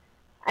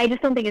I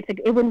just don't think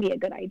it wouldn't be a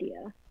good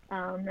idea.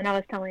 And I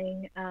was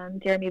telling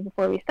Jeremy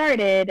before we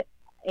started,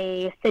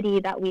 a city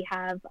that we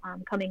have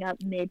coming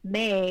up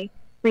mid-May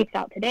reached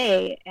out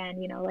today,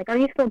 and like, are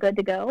you still good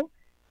to go?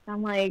 And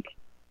I'm like,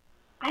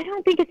 I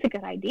don't think it's a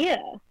good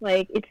idea.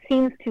 Like, it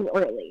seems too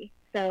early.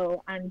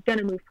 So I'm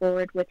gonna move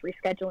forward with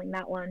rescheduling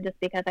that one, just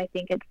because I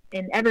think it's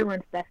in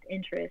everyone's best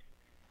interest.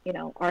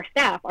 Our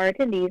staff, our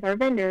attendees, our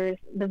vendors,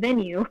 the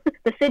venue,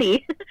 the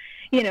city,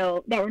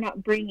 that we're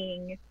not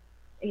bringing,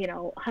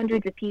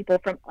 hundreds of people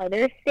from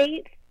other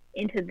states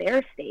into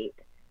their state,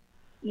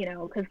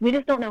 because we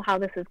just don't know how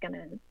this is going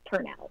to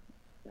turn out.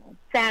 So,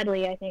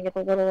 sadly, I think it's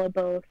a little of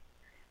both,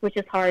 which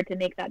is hard to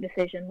make that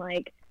decision.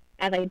 Like,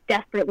 as I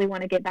desperately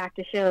want to get back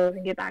to shows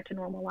and get back to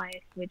normal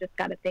life, we just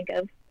got to think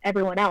of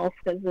everyone else,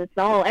 because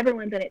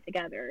everyone's in it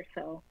together.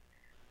 So,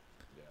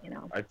 yeah.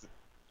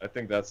 I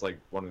think that's like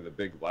one of the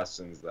big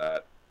lessons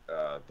that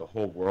the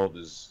whole world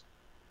is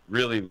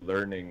really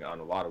learning on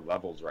a lot of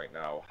levels right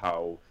now,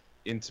 how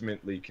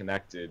intimately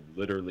connected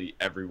literally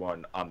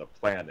everyone on the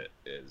planet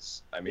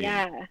is. I mean,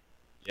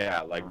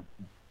 yeah, like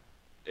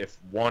if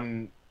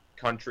one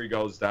country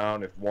goes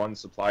down, if one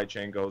supply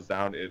chain goes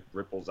down, it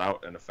ripples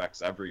out and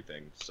affects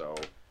everything. So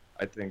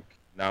I think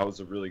now is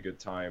a really good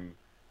time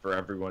for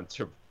everyone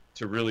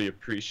to really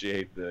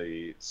appreciate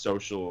the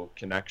social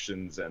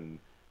connections and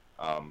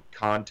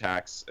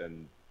contacts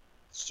and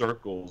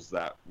circles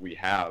that we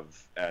have,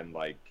 and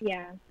like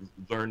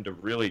learn to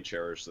really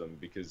cherish them,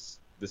 because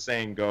the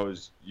saying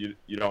goes, you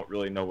don't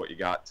really know what you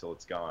got till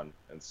it's gone.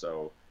 And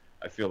so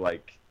I feel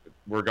like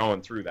we're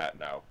going through that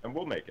now, and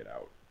we'll make it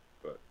out.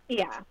 But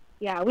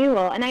yeah, we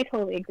will. And I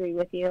totally agree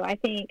with you. I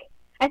think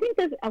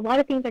there's a lot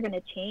of things are going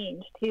to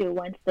change too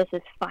once this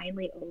is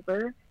finally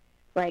over.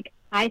 Like,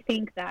 I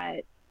think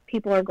that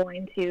people are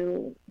going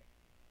to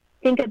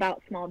think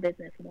about small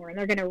business more, and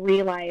they're going to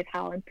realize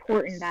how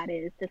important that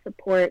is to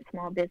support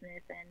small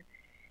business.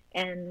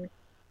 And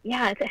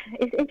yeah,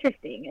 it's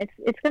interesting.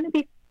 It's going to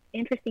be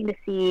interesting to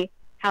see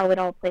how it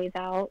all plays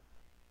out.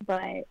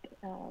 But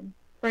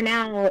for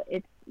now,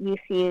 you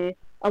see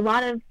a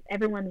lot of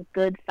everyone's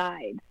good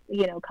sides,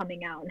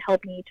 coming out and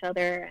helping each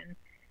other,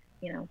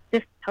 and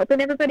just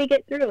helping everybody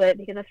get through it,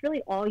 because that's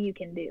really all you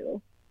can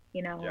do.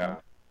 Yeah.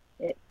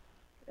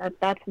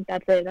 That's it.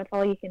 That's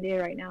all you can do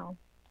right now.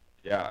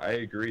 Yeah, I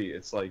agree.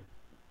 It's like,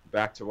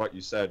 back to what you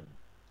said,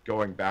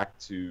 going back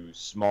to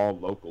small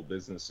local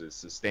businesses,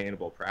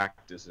 sustainable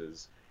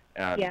practices,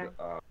 and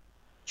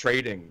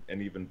trading,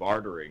 and even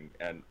bartering,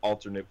 and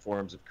alternate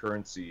forms of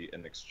currency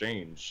and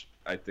exchange,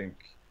 I think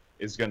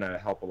is going to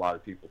help a lot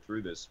of people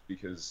through this,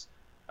 because,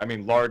 I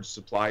mean, large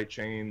supply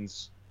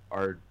chains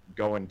are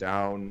going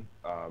down.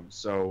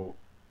 So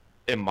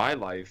in my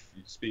life,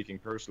 speaking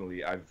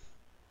personally,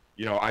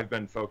 I've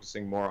been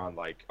focusing more on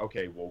like,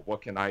 okay, well,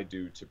 what can I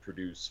do to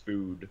produce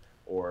food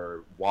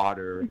or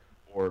water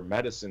or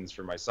medicines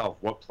for myself?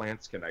 What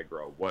plants can I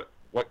grow?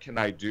 What can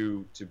I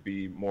do to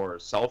be more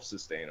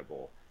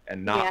self-sustainable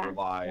and not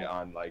rely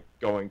on like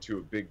going to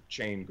a big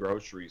chain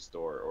grocery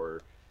store,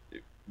 or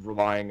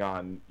relying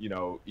on,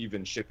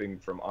 even shipping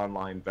from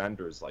online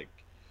vendors, like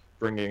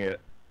bringing it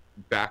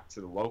back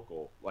to the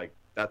local. Like,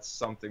 that's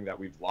something that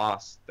we've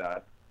lost,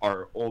 that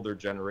our older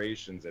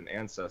generations and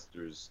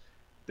ancestors,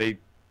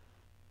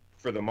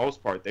 for the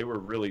most part, they were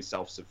really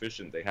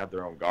self-sufficient. They had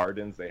their own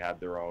gardens, they had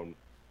their own,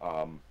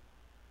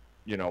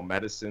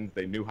 medicines.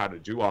 They knew how to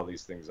do all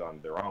these things on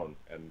their own.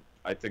 And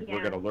I think we're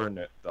going to learn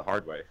it the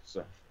hard way.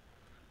 So.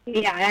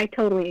 Yeah, I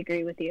totally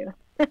agree with you.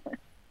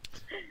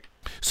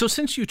 So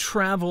since you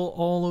travel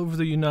all over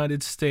the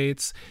United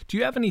States, do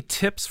you have any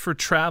tips for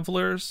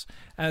travelers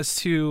as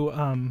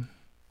to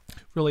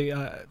really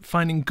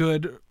finding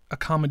good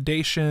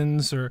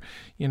accommodations, or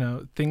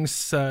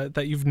things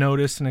that you've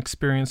noticed and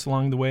experienced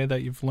along the way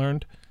that you've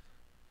learned?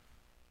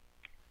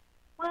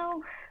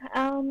 Well,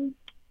 kind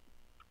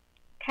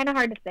of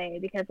hard to say,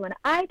 because when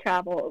I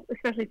travel,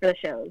 especially for the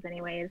shows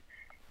anyways,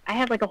 I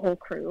have like a whole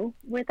crew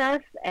with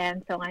us,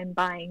 and so I'm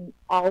buying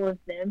all of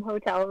them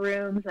hotel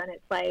rooms, and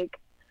it's like,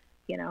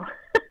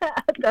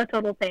 a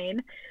total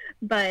pain.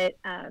 But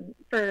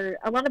for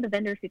a lot of the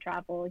vendors who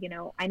travel,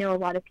 I know a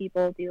lot of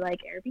people do like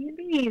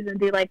Airbnbs and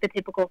do like the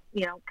typical,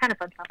 kind of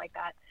fun stuff like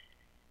that.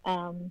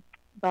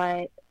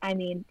 But I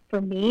mean, for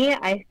me,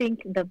 I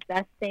think the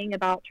best thing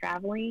about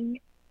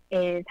traveling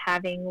is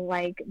having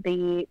like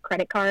the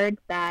credit cards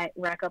that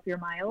rack up your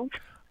miles.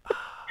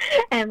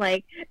 And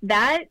like,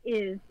 that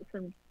is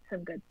some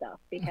good stuff,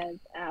 because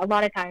a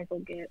lot of times we'll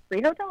get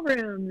free hotel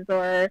rooms,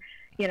 or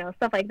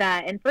stuff like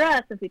that. And for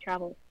us, since we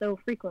travel so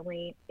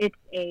frequently, it's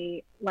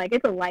a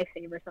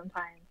lifesaver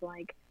sometimes.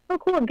 Like, oh,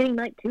 cool, I'm getting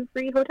like 2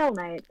 free hotel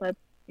nights. That's,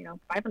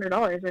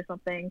 $500 or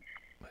something.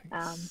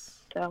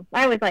 So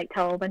I always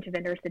tell a bunch of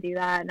vendors to do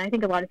that. And I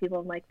think a lot of people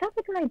are like, that's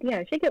a good idea.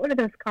 I should get one of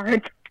those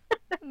cards.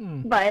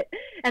 And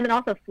then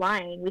also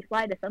flying. We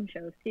fly to some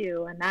shows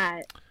too. And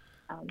that,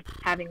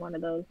 having one of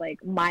those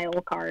mile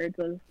cards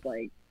was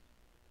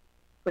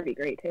pretty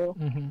great too.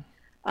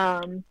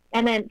 And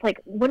then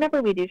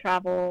whenever we do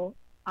travel,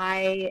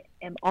 I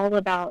am all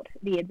about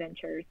the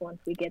adventures once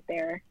we get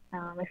there,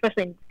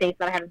 especially in states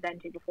that I haven't been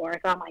to before.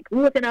 So I'm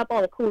looking up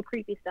all the cool,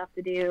 creepy stuff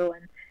to do,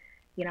 and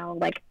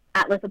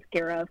Atlas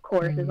Obscura, of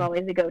course, is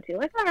always a go-to.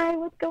 All right,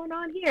 what's going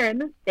on here in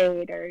this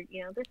state or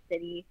this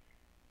city?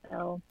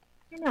 So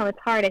it's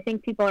hard. I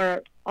think people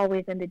are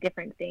always into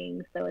different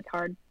things, so it's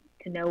hard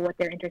to know what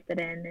they're interested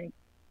in.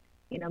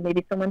 And,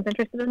 maybe someone's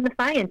interested in the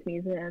science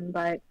museum,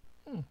 but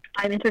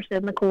I'm interested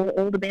in the cool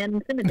old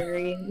abandoned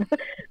cemetery.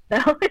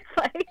 So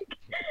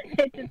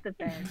it just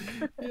depends.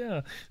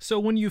 Yeah. So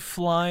when you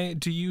fly,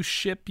 do you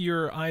ship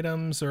your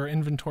items or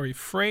inventory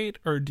freight,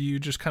 or do you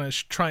just kind of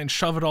try and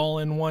shove it all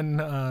in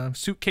one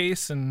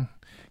suitcase and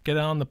get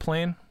it on the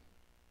plane?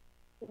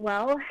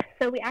 Well,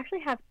 so we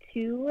actually have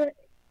 2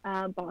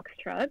 box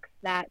trucks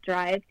that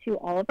drive to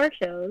all of our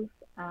shows,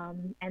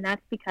 and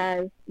that's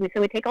because we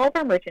take all of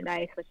our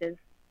merchandise, which is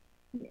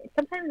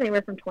sometimes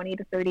anywhere from 20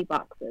 to 30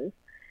 boxes.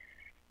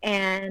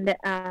 And,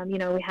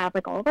 we have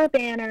all of our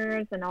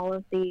banners and all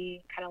of the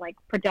kind of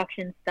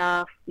production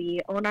stuff. We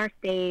own our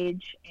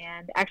stage.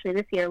 And actually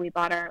this year we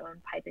bought our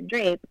own pipe and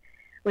drape,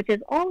 which is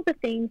all the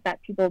things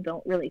that people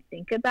don't really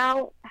think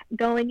about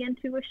going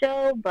into a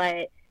show, but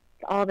it's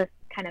all this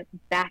kind of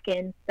back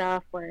end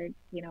stuff where,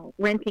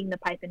 renting the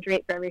pipe and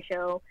drape for every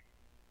show,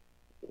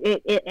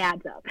 it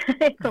adds up.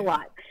 It's a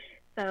lot.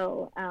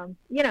 So,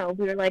 we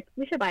were like,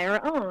 we should buy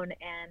our own.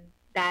 And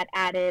that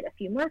added a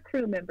few more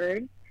crew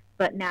members.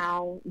 But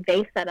now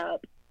they set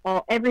up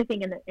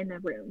everything in the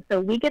room.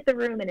 So we get the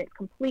room and it's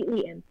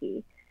completely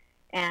empty.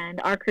 And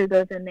our crew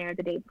goes in there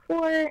the day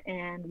before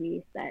and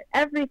we set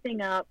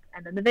everything up.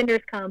 And then the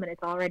vendors come and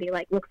it's already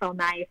looks all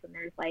nice. And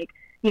there's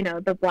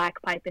the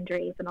black pipe and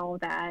drape and all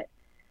of that.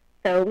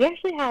 So we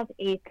actually have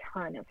a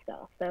ton of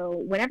stuff. So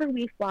whenever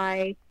we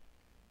fly,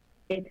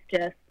 it's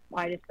just,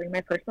 I just bring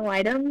my personal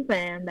items,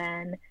 and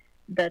then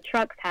the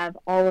trucks have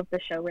all of the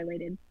show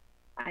related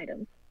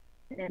items.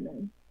 And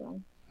then, so.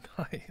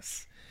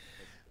 Nice.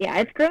 Yeah,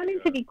 it's grown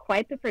into be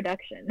quite the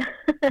production.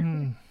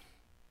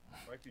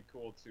 Might be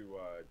cool to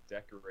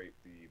decorate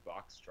the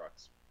box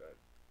trucks,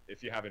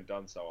 if you haven't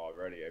done so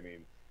already. I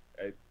mean,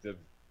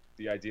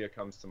 the idea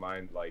comes to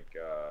mind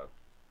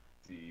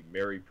the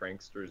Merry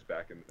Pranksters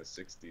back in the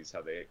 60s,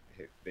 how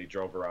they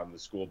drove around the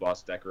school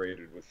bus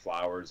decorated with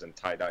flowers and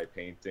tie-dye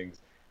paintings,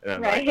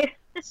 and then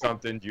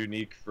something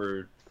unique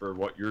for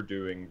what you're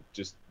doing,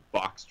 just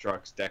box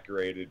trucks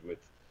decorated with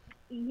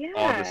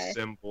all the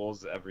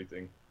symbols,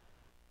 everything.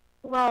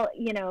 Well,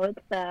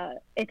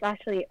 it's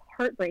actually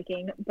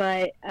heartbreaking,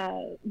 but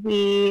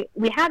we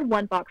had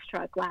 1 box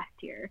truck last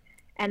year,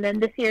 and then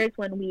this year is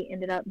when we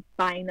ended up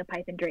buying the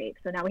pipe and drape.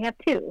 So now we have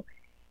 2,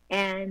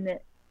 and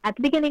at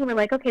the beginning we're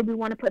like, okay, we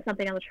want to put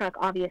something on the truck.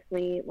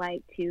 Obviously,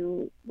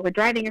 we're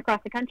driving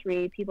across the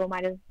country, people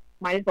might as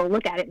well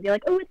look at it and be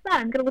like, oh, it's that.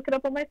 I'm gonna look it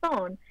up on my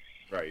phone.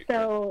 Right.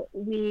 So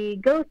we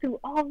go through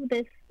all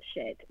this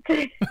shit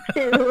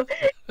to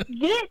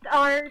get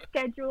our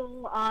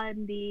schedule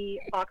on the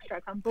box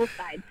truck on both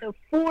sides. So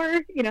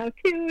 4,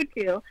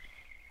 2.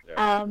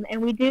 Yeah.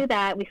 And we do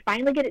that. We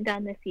finally get it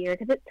done this year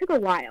because it took a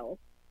while.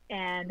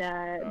 And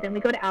then we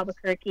go to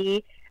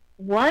Albuquerque.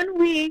 1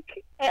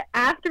 week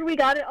after we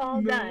got it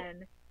all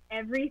done,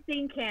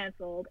 everything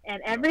canceled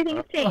and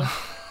everything's changed.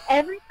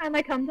 Every time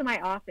I come to my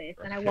office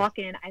and I walk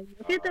in, I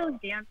look at those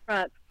damn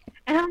trucks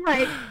and I'm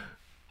like,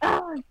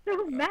 oh, I'm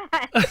so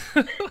mad.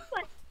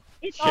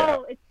 It's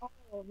all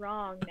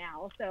wrong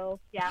now. So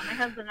yeah, my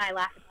husband and I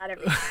laugh at that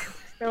every time.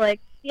 We're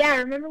like, yeah, I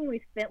remember when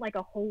we spent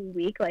a whole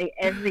week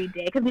every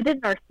day because we did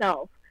it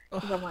ourselves.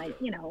 Because I'm like,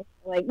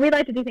 we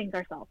like to do things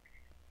ourselves.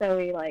 So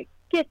we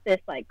get this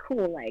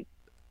cool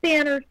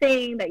banner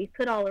thing that you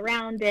put all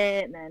around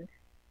it, and then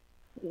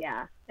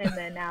and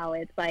then now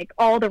it's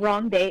all the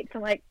wrong dates.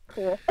 I'm like,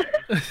 cool.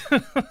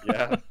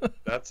 Yeah,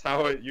 that's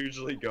how it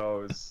usually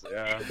goes.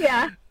 Yeah.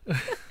 Yeah.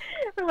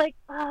 We're like,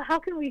 how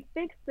can we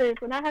fix this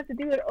and not have to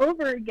do it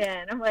over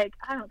again? I'm like,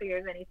 I don't think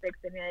there's any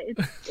fixing it.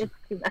 It's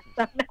too messed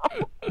up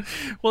now.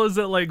 Well, is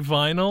it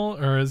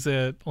vinyl or is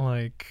it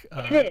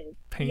it is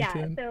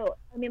painted? Yeah. So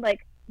I mean,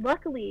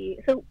 luckily,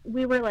 so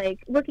we were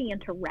looking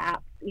into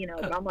wraps,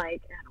 but I'm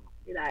like, I don't want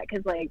to do that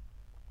because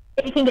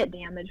it can get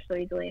damaged so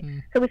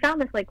easily. So we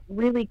found this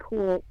really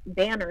cool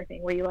banner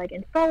thing where you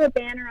install a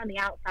banner on the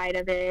outside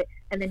of it,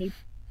 and then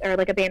or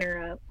a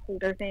banner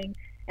holder thing,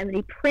 and then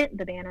you print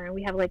the banner, and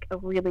we have a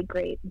really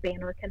great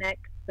banner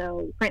connect, so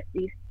we print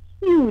these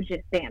huge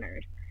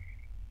banners.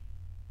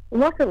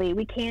 Luckily,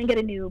 we can get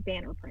a new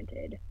banner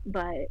printed,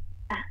 but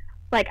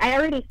Like, I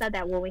already said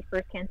that when we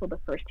first canceled the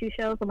first two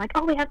shows. I'm like,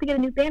 oh, we have to get a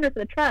new banner for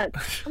the truck.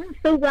 I'm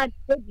so glad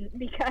we didn't,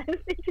 because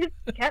it just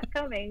kept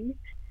coming.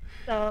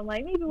 So I'm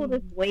like, maybe we'll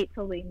just wait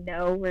till we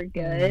know we're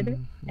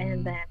good,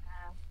 and then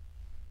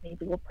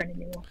maybe we'll print a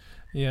new one.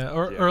 Yeah,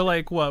 or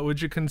like, what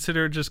would you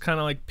consider just kind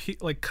of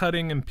like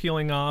cutting and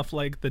peeling off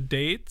like the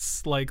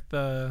dates, like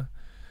the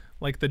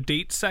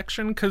date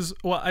section? Because,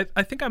 well,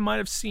 I think I might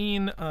have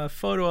seen a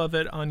photo of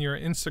it on your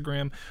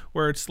Instagram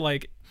where it's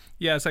like,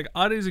 yeah, it's like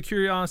Oddities and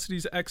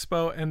Curiosities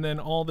Expo, and then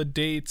all the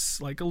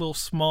dates like a little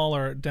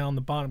smaller down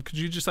the bottom. Could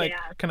you just like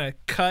kind of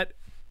cut,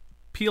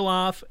 peel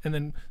off, and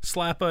then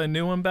slap a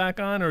new one back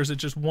on, or is it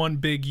just one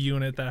big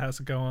unit that has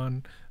to go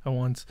on at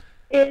once?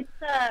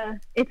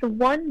 It's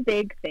one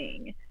big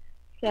thing.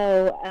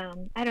 So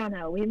I don't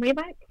know. We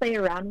might play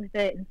around with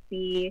it and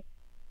see,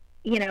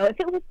 if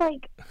it was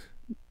like,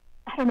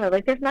 I don't know,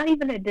 like there's not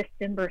even a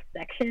December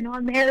section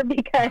on there,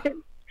 because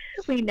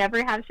we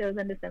never have shows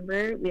in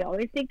December. We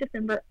always take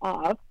December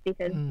off,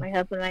 because my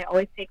husband and I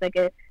always take like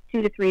a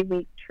 2 to 3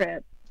 week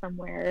trip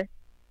somewhere.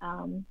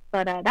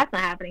 But that's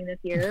not happening this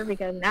year,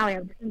 because now we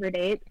have December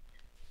dates.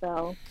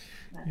 So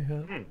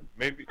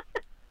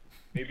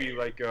maybe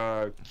like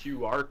a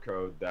QR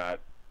code that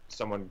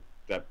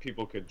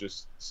people could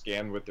just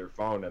scan with their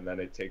phone, and then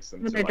it takes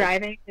them when to they're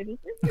driving.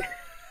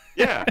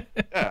 Yeah,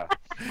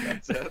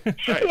 that's it.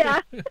 Right.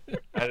 Yeah.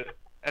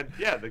 And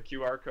yeah, the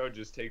QR code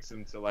just takes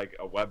them to like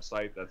a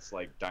website that's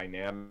like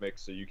dynamic,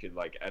 so you can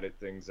like edit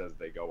things as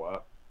they go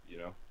up. I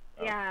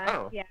don't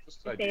know, yeah.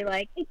 just Say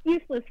like, it's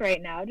useless right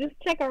now. Just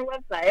check our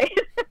website.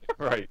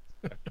 Right.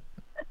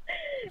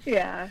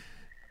 Yeah.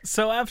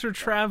 So after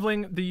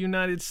traveling the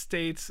United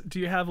States, do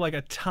you have like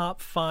a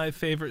top 5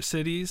 favorite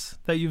cities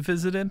that you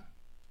visited?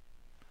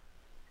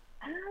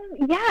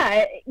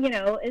 Yeah,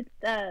 it's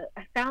I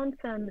found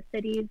some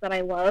cities that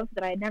I love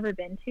that I had never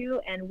been to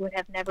and would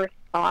have never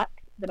thought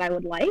that I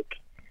would like.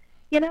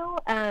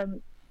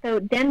 So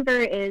Denver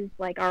is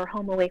like our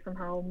home away from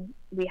home.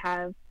 We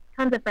have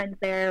tons of friends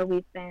there.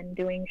 We've been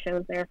doing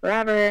shows there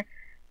forever.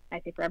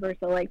 I say forever,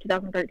 so like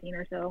 2013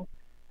 or so.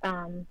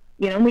 And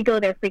we go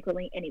there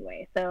frequently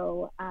anyway.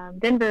 So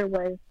Denver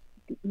was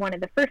one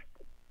of the first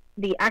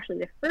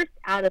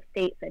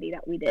out-of-state city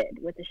that we did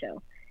with the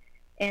show.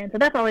 And so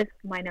that's always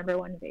my number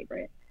one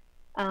favorite.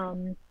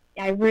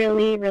 I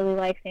really, really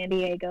like San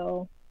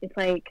Diego. It's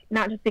like,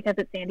 not just because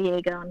it's San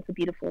Diego and it's a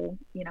beautiful,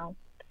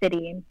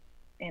 city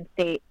and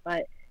state,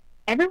 but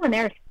everyone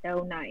there is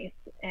so nice,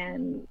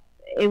 and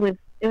it was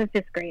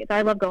just great. So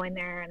I love going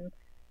there and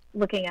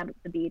looking at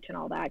the beach and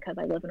all that, because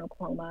I live in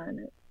Oklahoma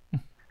and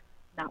it's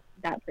not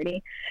that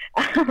pretty.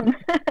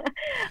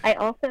 I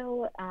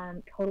also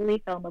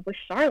totally fell in love with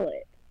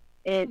Charlotte.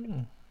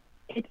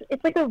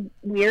 It's like a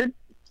weird,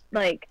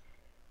 like,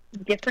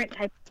 different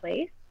type of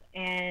place,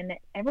 and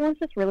everyone's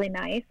just really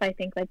nice. I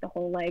think like the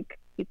whole, like,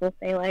 people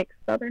say like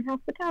Southern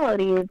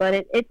hospitality, but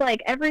it's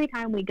like every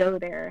time we go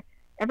there,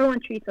 everyone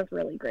treats us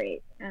really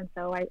great, and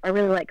so I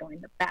really like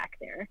going back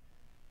there.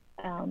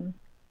 And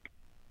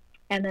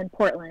then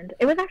Portland.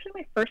 It was actually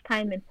my first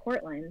time in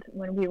Portland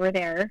when we were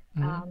there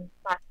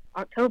last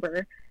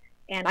October,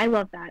 and I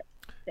love that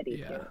city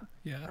too.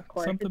 Yeah, of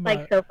course. It's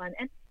like so fun,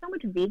 and so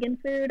much vegan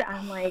food.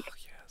 I'm like,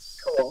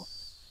 cool.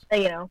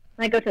 When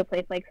I go to a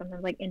place like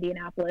sometimes like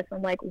Indianapolis,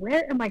 I'm like,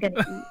 where am I going to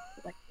eat?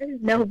 Like, there's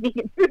no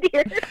vegan food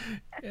here.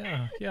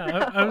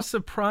 Yeah. I was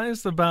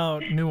surprised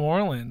about New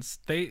Orleans.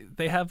 They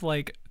have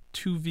like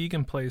 2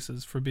 vegan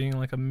places for being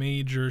like a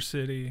major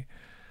city.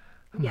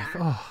 I'm like,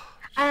 oh.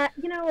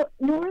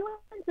 New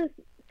Orleans is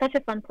such a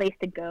fun place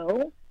to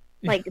go.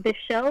 Like, the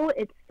show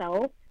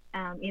itself,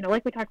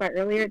 like we talked about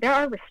earlier, there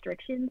are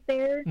restrictions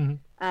there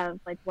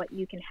of like what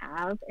you can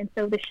have, and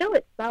so the show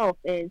itself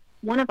is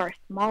one of our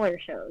smaller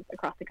shows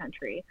across the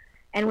country.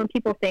 And when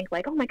people think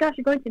like, oh my gosh,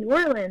 you're going to New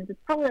Orleans, it's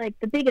probably like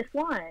the biggest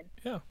one.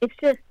 Yeah. It's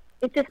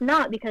just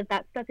not, because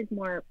that stuff is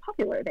more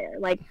popular there.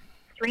 Like,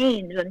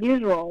 strange,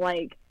 unusual,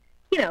 like,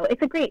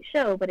 it's a great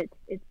show, but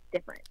it's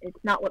different. It's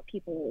not what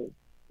people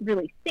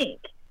really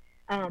think.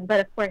 But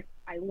of course,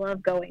 I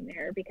love going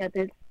there because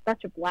it's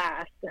such a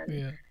blast.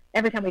 And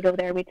every time we go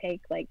there, we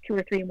take like 2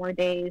 or 3 more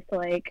days to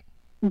like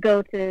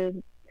go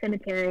to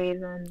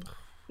cemeteries and,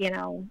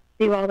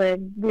 do all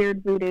the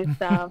weird voodoo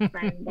stuff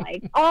and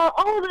like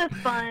all the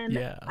fun.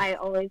 Yeah. I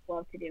always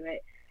love to do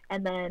it.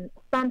 And then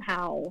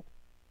somehow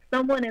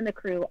someone in the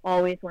crew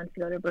always wants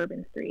to go to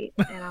Bourbon Street,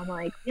 and I'm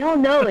like, we all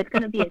know it's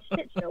going to be a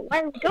shit show.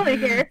 Why are we going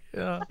here?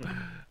 But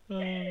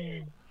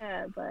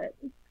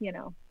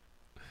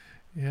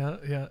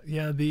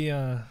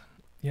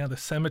the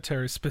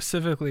cemetery,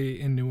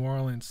 specifically in New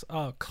Orleans.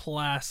 Oh,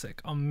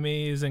 classic,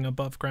 amazing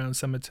above ground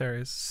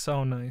cemeteries.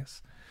 So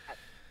nice.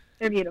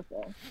 They're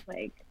beautiful.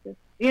 Like,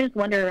 you just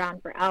wander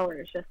around for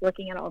hours just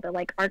looking at all the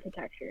like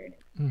architecture.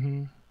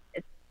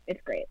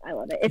 It's great. I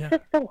love it. It's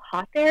just so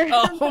hot there.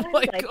 Oh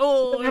my like, god.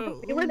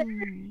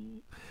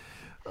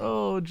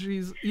 Oh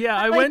jeez. Yeah,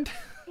 I went.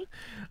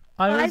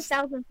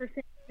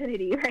 5,000%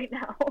 humidity right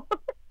now.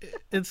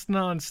 It's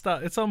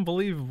nonstop. It's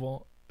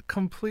unbelievable.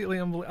 Completely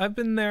unbelievable. I've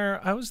been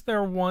there. I was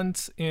there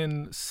once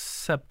in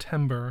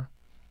September,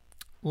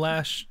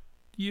 last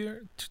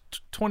year,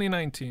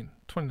 2019.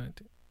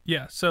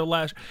 Yeah, so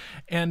last,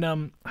 and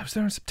I was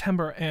there in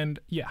September, and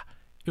yeah,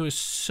 it was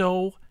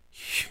so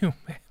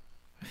humid,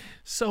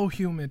 so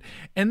humid.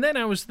 And then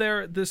I was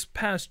there this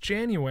past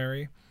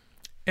January,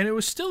 and it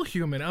was still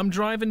humid. I'm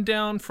driving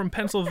down from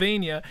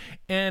Pennsylvania,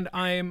 and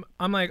I'm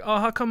like, oh,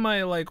 how come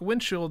my like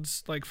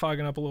windshield's like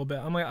fogging up a little bit?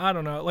 I'm like, I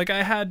don't know. Like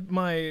I had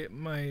my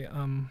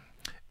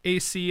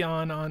AC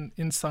on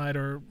inside,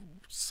 or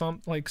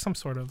some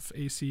sort of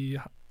AC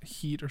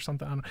heat or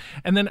something. I don't know.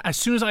 And then as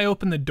soon as I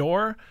opened the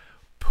door,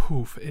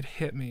 poof, it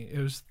hit me. It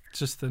was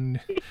just the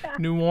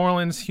New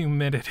Orleans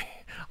humidity.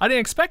 I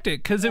didn't expect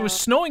it because it was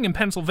snowing in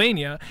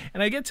Pennsylvania,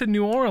 and I get to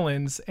New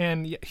Orleans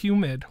and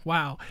humid.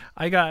 Wow,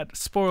 I got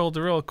spoiled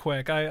real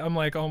quick. I'm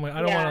like, oh my,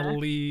 I don't want to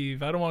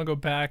leave. I don't want to go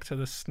back to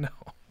the snow.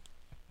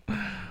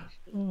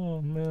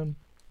 Oh man.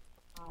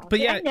 But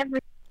yeah, I never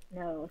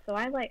snow, so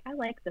I like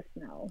the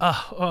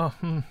snow.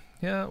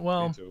 Yeah.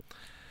 Well. Me too.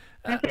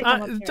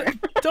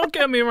 Don't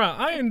get me wrong.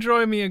 I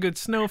enjoy me a good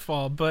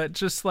snowfall, but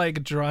just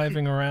like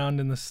driving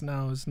around in the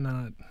snow is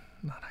not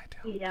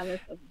ideal. Yeah,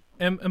 that's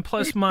and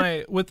plus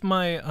with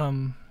my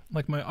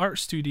my art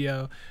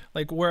studio,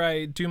 like where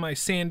I do my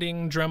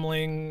sanding,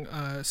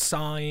 dremeling,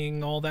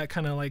 sawing, all that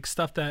kind of like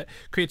stuff that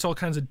creates all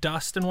kinds of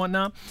dust and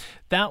whatnot.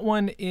 That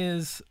one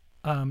is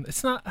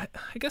it's not.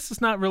 I guess it's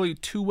not really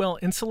too well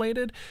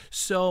insulated,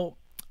 so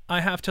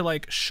I have to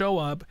like show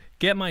up,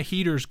 get my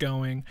heaters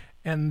going,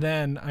 and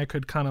then I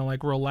could kind of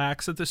like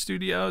relax at the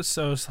studio.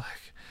 So it's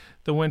like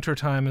the winter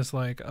time is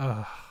like,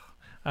 I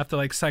have to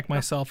like psych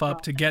myself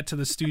up to get to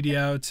the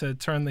studio to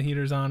turn the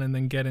heaters on and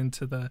then get in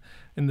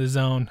the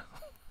zone.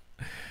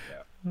 Yeah.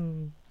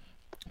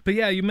 But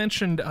yeah, you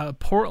mentioned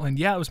Portland.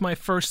 Yeah, it was my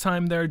first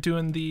time there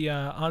doing the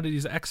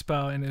Oddities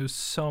Expo, and it was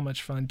so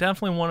much fun.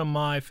 Definitely one of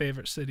my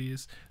favorite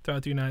cities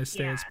throughout the United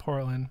States,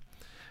 Portland.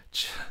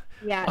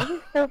 Yeah, it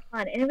was so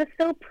fun, and it was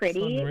so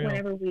pretty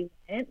whenever we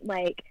went.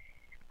 Like,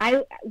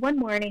 one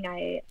morning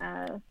I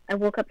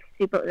woke up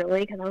super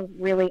early because I was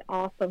really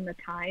off on the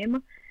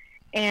time,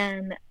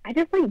 and I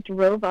just like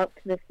drove up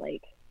to this,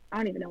 like, I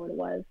don't even know what it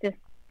was. It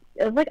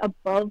was like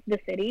above the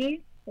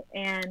city,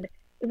 and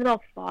it was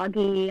all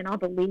foggy, and all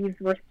the leaves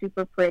were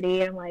super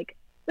pretty. I'm like,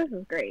 this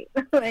is great.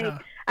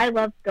 I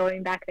love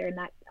going back there, and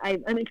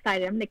I'm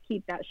excited. I'm gonna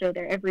keep that show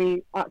there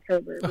every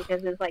October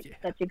because it's like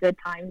such a good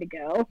time to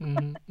go.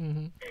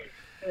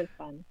 It was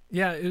fun.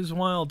 Yeah, it was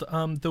wild.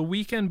 The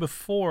weekend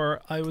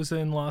before, I was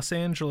in Los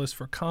Angeles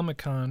for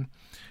Comic-Con,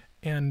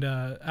 and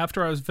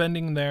after I was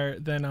vending there,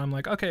 then I'm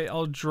like, okay,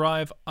 I'll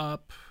drive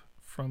up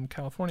from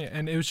California.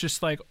 And it was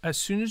just like, as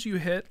soon as you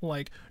hit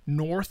like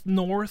north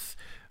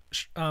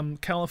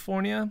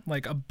California,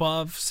 like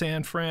above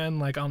San Fran,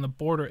 like on the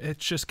border, it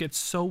just gets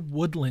so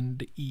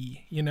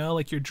woodland-y, you know,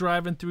 like you're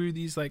driving through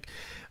these I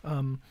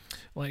don't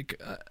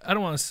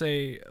want to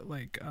say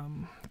like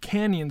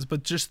canyons,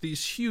 but just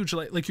these huge,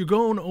 like you're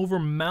going over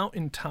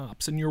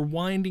mountaintops and you're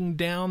winding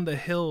down the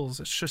hills.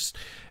 It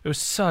was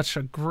such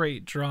a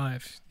great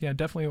drive. Yeah,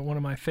 definitely one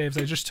of my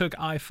faves. I just took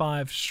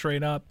I-5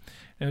 straight up,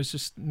 and it was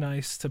just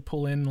nice to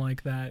pull in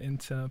like that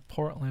into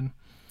Portland.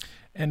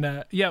 And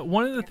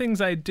one of the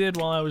things I did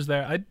while I was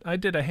there, I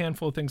did a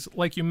handful of things.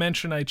 Like you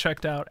mentioned, I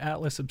checked out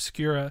Atlas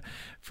Obscura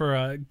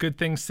for good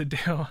things to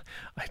do.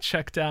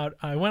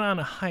 I went on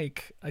a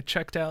hike. I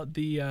checked out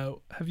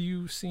have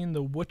you seen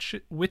the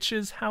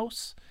Witch's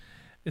House?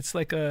 It's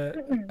like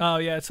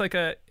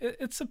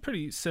it's a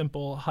pretty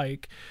simple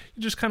hike.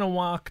 You just kind of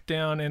walk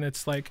down, and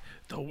it's like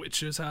the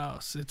Witch's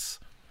House. It's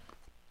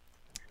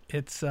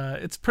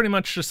pretty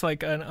much just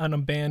like an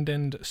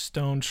abandoned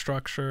stone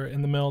structure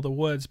in the middle of the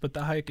woods, but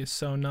the hike is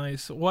so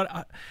nice.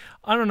 I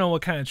don't know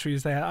what kind of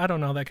trees they have. I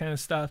don't know that kind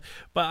of stuff,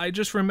 but I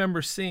just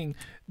remember seeing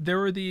there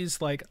were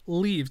these like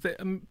leaves,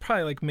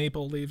 probably like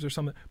maple leaves or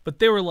something, but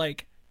they were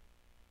like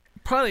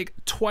probably like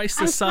twice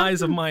the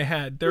size of my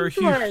head. They're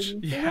huge.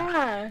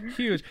 Yeah,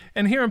 huge.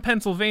 And here in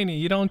Pennsylvania,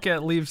 you don't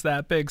get leaves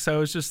that big, so it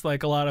was just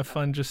like a lot of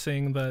fun just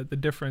seeing the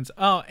difference.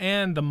 Oh,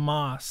 and the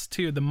moss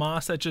too. The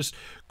moss that just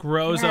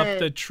grows up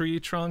the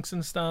tree trunks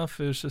and stuff.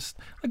 It was just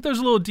like those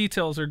little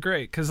details are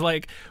great because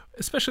like,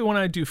 especially when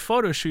I do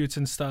photo shoots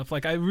and stuff,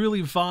 like I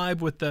really vibe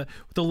with the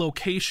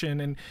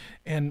location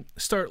and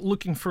start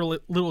looking for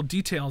little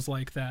details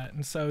like that.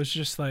 And so it's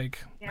just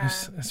like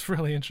it's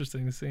really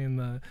interesting seeing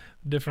the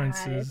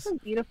differences. Yeah, it's a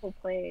beautiful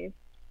place.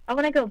 I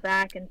want to go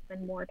back and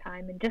spend more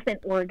time in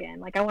Oregon.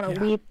 Like I want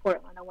to leave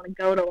Portland. I want to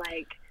go to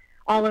like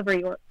all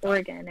over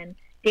Oregon. And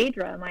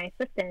Deidre, my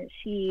assistant,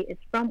 she is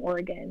from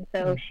Oregon,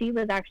 so she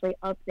was actually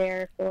up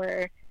there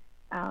for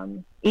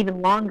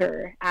even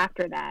longer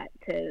after that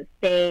to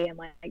stay and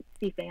like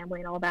see family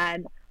and all that.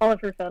 And all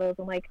of her photos,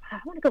 I'm like, I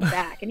want to go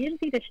back, and you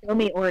just need to show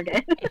me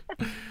Oregon.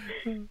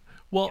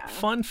 Well,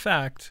 fun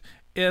fact: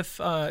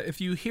 if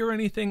you hear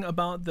anything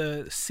about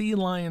the Sea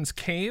Lions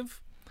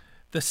Cave,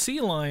 the sea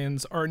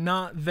lions are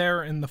not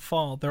there in the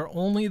fall. They're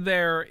only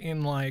there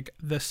in like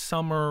the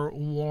summer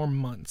warm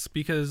months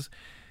because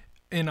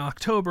in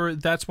October,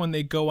 that's when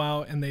they go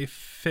out and they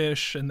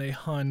fish and they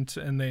hunt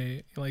and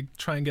they like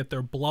try and get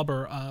their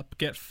blubber up,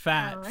 get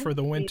fat for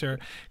the winter.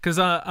 Because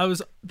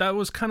that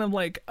was kind of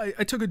like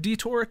I took a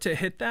detour to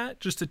hit that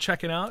just to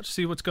check it out,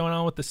 see what's going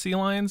on with the sea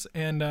lions.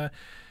 And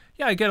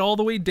yeah, I get all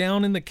the way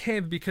down in the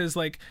cave because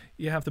like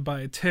you have to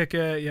buy a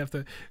ticket, you have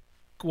to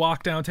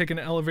walk down, take an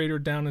elevator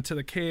down into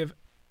the cave,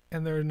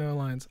 and there are no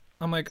lions.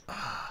 I'm like,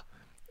 ah.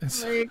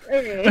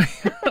 Okay.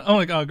 I'm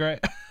like, oh great.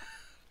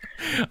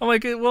 I'm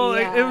like, well,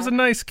 it was a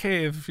nice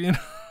cave, you know.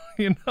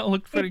 It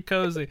looked pretty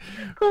cozy.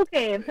 Cool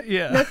cave.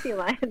 Yeah. No sea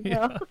lions,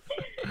 though.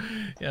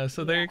 Yeah.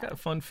 So there you go.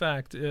 Fun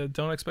fact: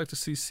 don't expect to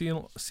see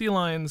sea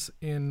lions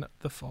in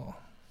the fall.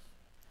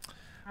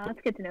 Oh,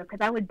 that's good to know because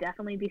I would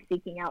definitely be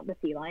seeking out the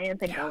sea lions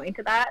and going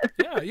to that.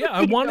 Yeah.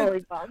 I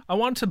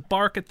want to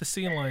bark at the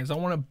sea lions. I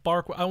want to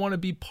bark. I want to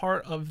be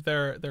part of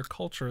their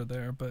culture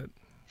there. But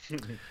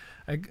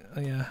I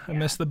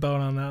missed the boat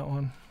on that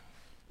one.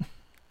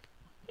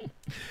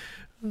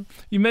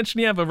 You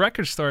mentioned you have a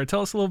record store.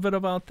 Tell us a little bit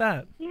about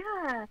that.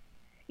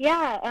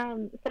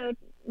 Yeah. So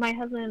my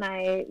husband and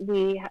I,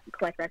 we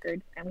collect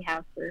records, and we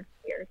have for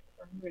years.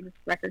 We're just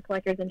record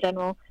collectors in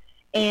general.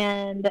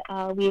 And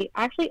we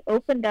actually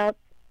opened up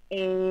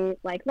a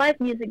like live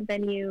music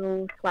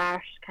venue /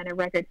 kind of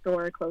record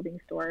store, clothing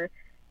store,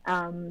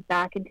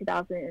 back in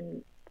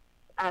 2015,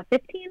 I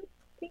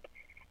think.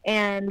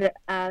 And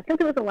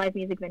since it was a live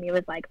music venue, it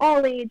was like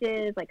all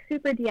ages, like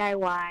super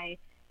DIY,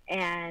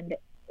 and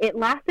it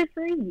lasted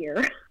for a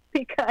year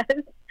because,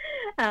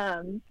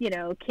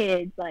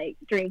 kids like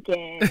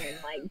drinking and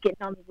like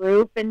getting on the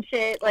roof and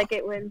shit. Like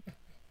it was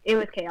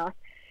chaos.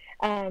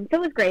 So it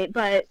was great,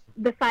 but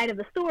the side of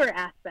the store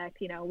aspect,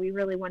 we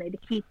really wanted to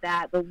keep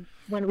that. But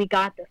when we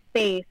got the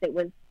space,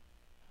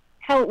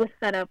 how it was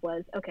set up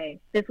was,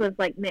 okay, this was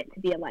like meant to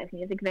be a live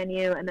music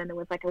venue, and then there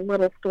was like a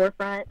little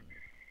storefront.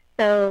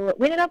 So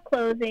we ended up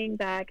closing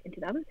back in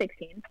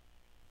 2016,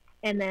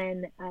 and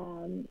then,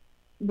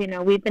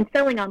 we've been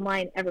selling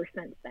online ever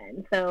since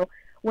then. So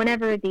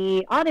whenever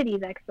the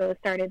Oddities Expo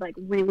started like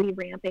really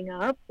ramping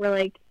up, we're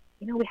like,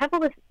 we have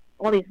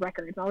all these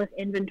records, all this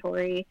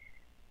inventory.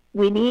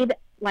 We need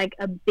like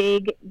a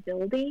big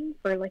building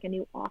for like a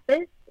new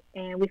office,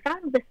 and we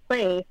found this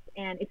place,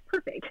 and it's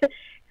perfect.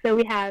 So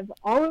we have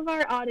all of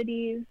our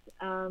oddities,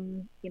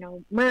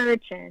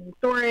 merch and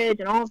storage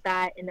and all of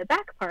that in the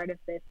back part of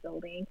this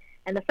building,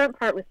 and the front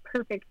part was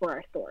perfect for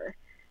our store.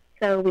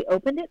 So we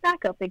opened it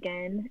back up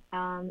again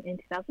in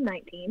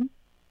 2019,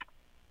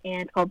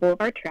 and it's called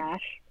Boulevard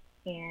Trash.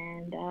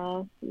 And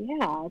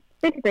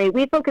it's great.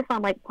 We focus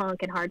on like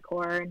punk and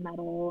hardcore and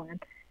metal,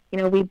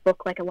 and we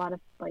book like a lot of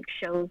like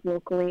shows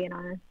locally in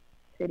our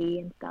city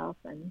and stuff.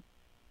 And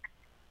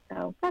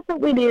so that's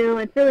what we do.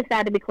 It's really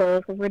sad to be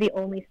closed because we're the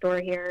only store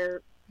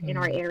here in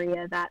our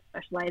area that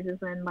specializes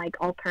in like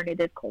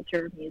alternative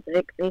culture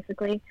music,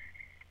 basically.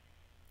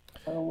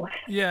 So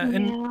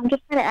I'm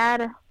just trying to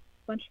add a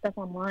bunch of stuff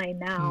online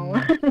now.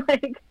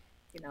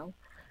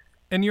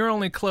 And you're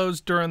only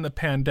closed during the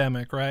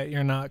pandemic, right?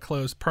 You're not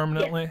closed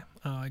permanently? Yes.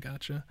 Oh, I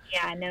gotcha.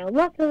 Yeah, no.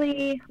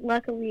 Luckily,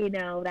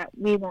 that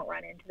we won't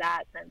run into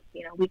that since,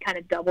 we kind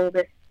of double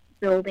this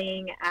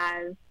building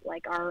as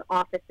like our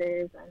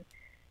offices and,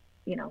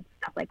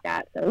 stuff like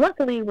that. So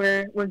luckily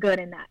we're good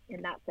in that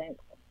sense.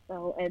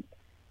 So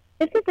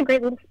it's just a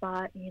great little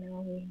spot.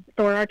 We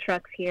store our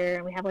trucks here,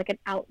 and we have like an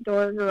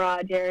outdoor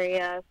garage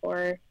area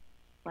for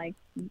like,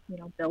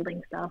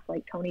 building stuff.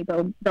 Like Tony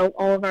built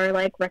all of our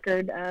like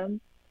record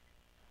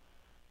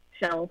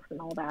shelves and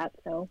all that.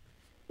 So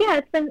yeah,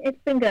 it's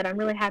been good. I'm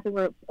really happy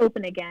we're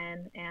open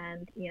again.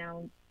 And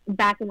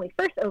back when we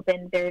first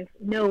opened, there's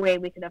no way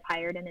we could have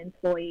hired an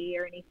employee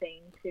or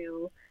anything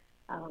to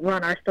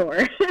run our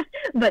store.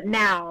 But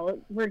now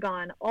we're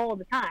gone all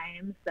the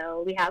time,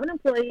 so we have an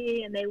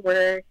employee and they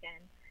work,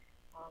 and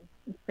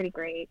it's pretty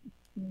great.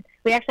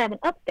 We actually have an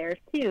upstairs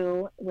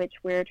too, which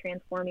we're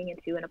transforming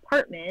into an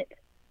apartment.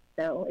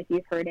 So if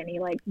you've heard any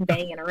like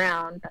banging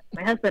around, that's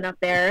my husband up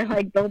there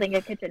like building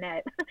a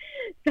kitchenette.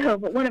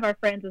 But one of our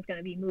friends is going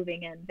to be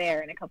moving in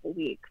there in a couple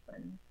weeks,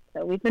 and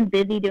so we've been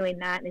busy doing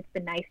that, and it's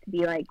been nice to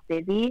be like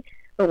busy.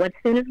 But as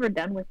soon as we're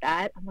done with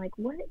that, I'm like,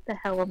 what the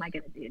hell am I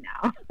going to do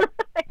now?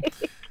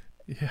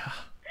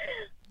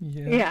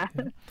 Yeah.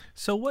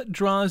 So what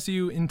draws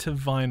you into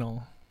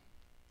vinyl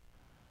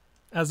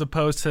as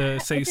opposed to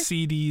say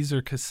CDs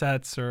or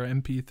cassettes or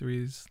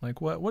MP3s?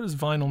 Like what does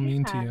vinyl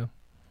mean to you?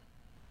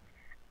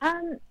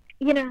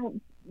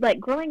 Like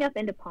growing up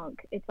into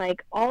punk, it's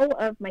like all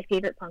of my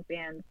favorite punk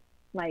bands,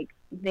 like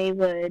they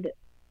would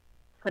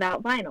put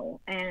out vinyl,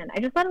 and I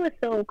just thought it was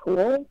so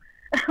cool.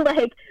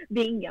 Like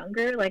being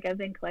younger, like I've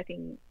been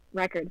collecting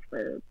records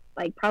for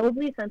like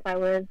probably since I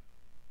was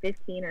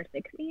 15 or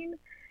 16,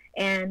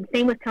 and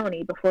same with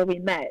Tony before we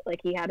met.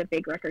 Like he had a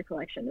big record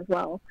collection as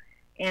well,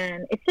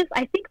 and it's just,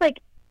 I think like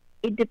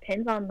it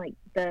depends on like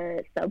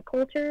the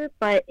subculture,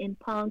 but in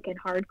punk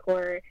and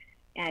hardcore,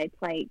 it's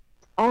like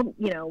all,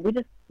 we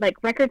just like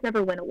records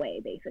never went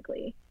away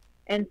basically.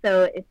 And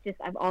so it's just,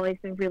 I've always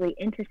been really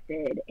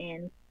interested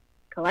in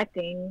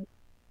collecting,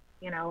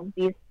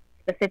 these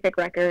specific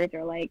records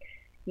or like,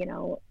 you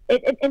know,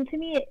 and to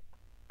me,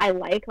 I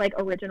like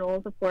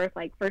originals, of course,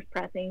 like first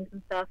pressings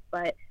and stuff,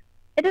 but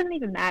it doesn't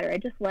even matter. I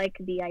just like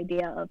the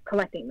idea of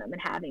collecting them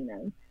and having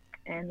them.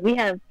 And we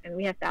have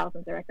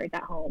thousands of records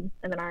at home,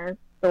 and then our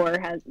store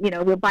has, you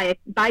know, we'll buy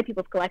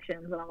people's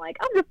collections, and I'm like,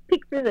 I'll just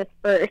peek through this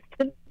first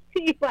and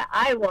see what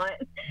I want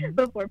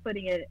before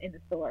putting it in the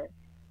store.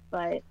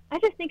 But I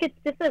just think it's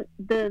just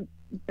the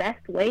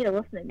best way to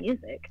listen to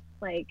music.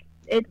 Like,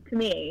 it's, to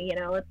me, you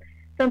know,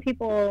 some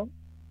people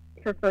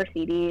prefer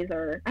CDs,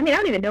 or I mean, I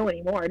don't even know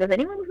anymore. Does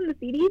anyone listen to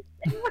CDs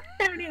anymore?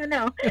 I don't even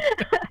know.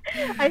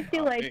 I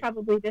feel like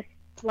probably just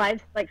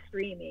live, like,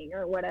 streaming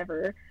or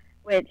whatever,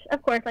 which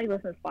of course I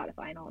listen to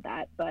Spotify and all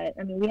that, but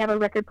I mean, we have a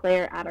record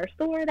player at our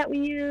store that we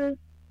use,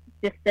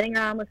 just sitting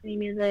around listening to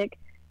music,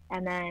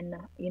 and then,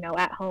 you know,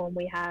 at home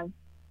we have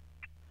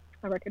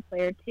a record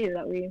player too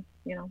that we,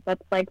 you know,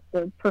 that's like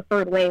the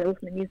preferred way to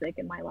listen to music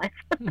in my life.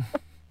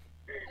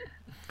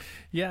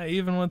 Yeah,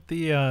 even with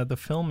the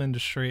film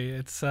industry,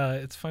 it's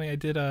funny. I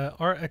did a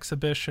art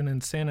exhibition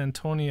in San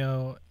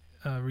Antonio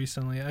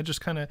recently. I just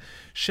kind of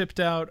shipped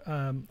out.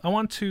 I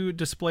want to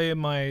display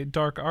my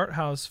dark art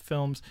house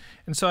films,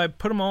 and so I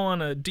put them all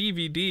on a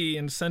DVD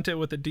and sent it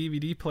with a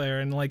DVD player.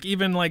 And like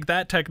even like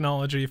that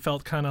technology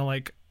felt kind of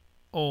like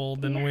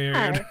old and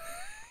weird.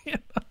 Yeah.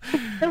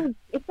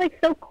 It's like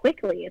so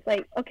quickly. It's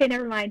like, okay,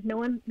 never mind. No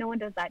one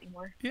does that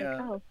anymore. Yeah.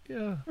 Like, oh.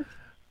 Yeah.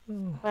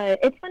 But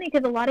it's funny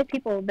because a lot of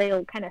people,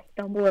 they'll kind of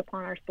stumble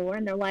upon our store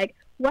and they're like,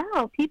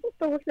 wow, people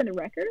still listen to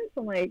records?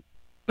 I'm like,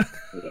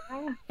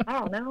 yeah, I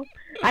don't know.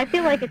 I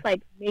feel like it's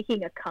like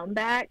making a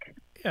comeback.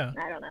 Yeah.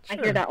 I don't know. Sure.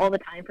 I hear that all the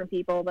time from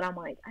people, but I'm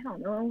like, I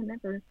don't know.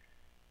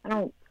 I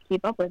don't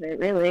keep up with it,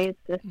 really. It's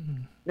just,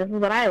 this is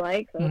what I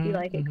like, so if you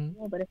like it,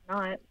 cool, but if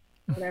not,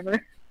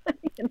 whatever.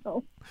 You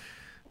know.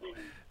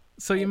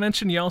 So you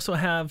mentioned you also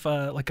have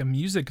like a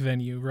music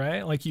venue,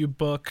 right? Like you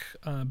book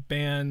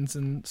bands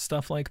and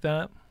stuff like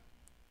that?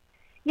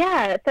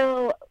 Yeah,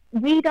 so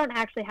we don't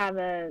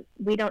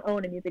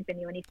own a music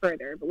venue any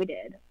further, but we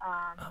did.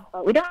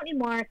 But we don't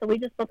anymore, so we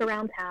just book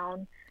around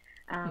town.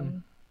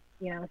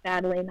 You know,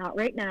 sadly, not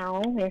right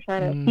now. We've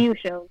had a few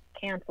shows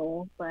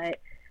cancel, but,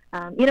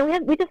 you know,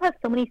 we just have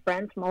so many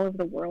friends from all over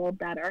the world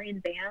that are in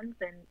bands,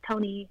 and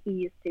Tony, he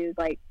used to,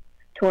 like,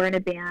 tour in a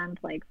band,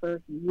 like,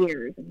 for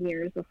years and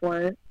years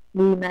before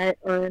we met,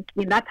 or, I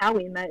mean, that's how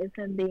we met, is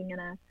him being in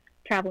a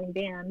traveling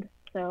band.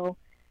 So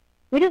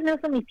we just know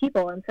so many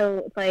people, and so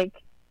it's like,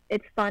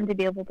 it's fun to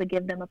be able to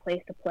give them a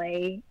place to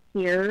play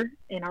here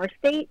in our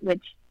state,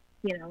 which,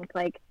 you know, it's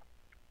like,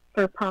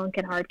 for punk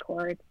and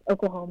hardcore, it's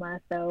Oklahoma,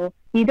 so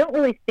you don't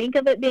really think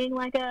of it being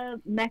like a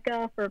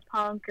mecca for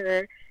punk,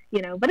 or,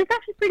 you know, but it's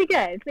actually pretty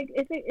good.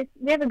 It's like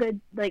we have a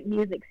good, like,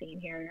 music scene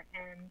here,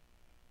 and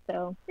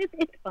so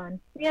it's fun.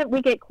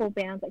 We get cool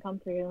bands that come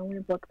through, and we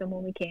book them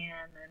when we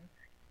can, and,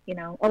 you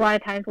know, a lot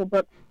of times we'll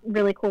book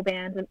really cool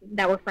bands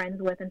that we're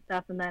friends with and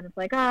stuff, and then it's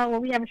like, oh,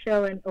 well, we have a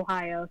show in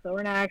Ohio, so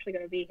we're not actually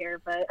going to be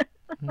here, but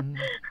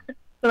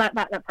so that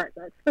part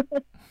sucks.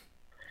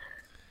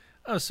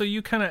 Oh, so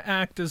you kind of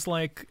act as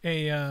like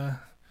a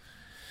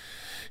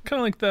kind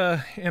of like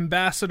the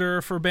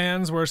ambassador for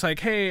bands, where it's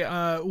like, hey,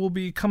 we'll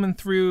be coming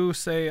through,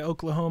 say,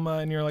 Oklahoma,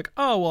 and you're like,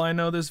 oh, well, I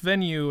know this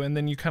venue, and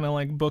then you kind of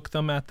like book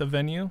them at the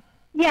venue?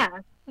 Yeah,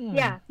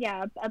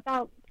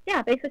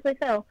 basically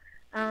so.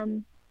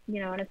 You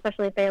know, and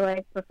especially if they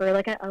like prefer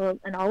like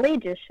an all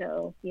ages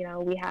show, you know,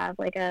 we have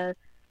like a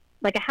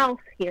house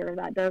here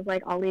that does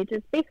like all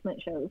ages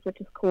basement shows, which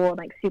is cool and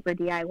like super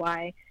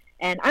DIY.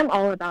 And I'm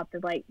all about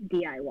the like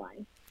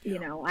DIY. You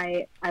know,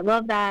 I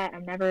love that.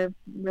 I've never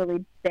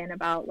really been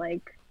about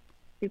like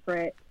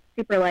super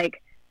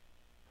like,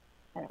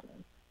 I don't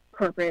know,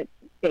 corporate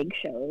big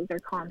shows or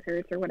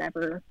concerts or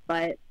whatever.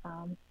 But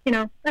you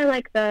know, I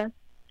like the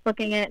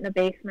booking it in the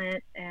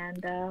basement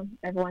and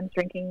everyone's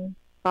drinking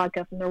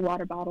vodka from their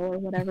water bottle or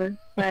whatever,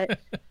 but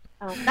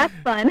that's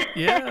fun.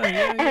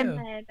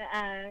 And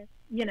then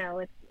you know,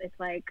 it's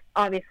like,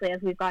 obviously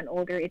as we've gotten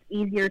older, it's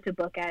easier to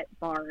book at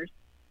bars,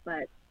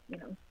 but you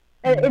know,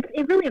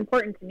 it's really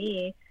important to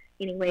me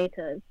anyway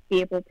to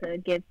be able to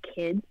give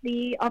kids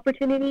the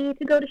opportunity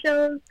to go to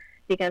shows,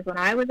 because when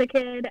I was a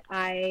kid,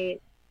 I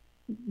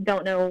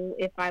don't know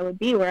if I would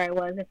be where I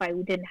was if I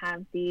didn't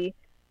have the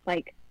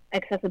like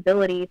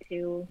accessibility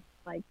to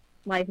like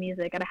live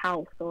music at a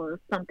house or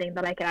something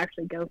that I could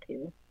actually go to,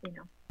 you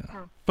know.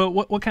 Yeah. But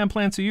what kind of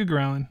plants are you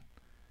growing?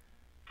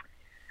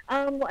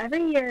 Well,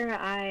 every year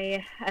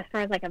as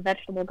far as like a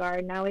vegetable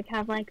garden, I always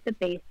have like the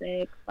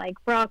basics, like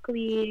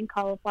broccoli and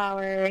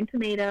cauliflower and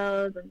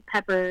tomatoes and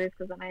peppers,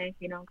 because then I,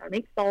 you know, gotta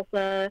make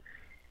salsa.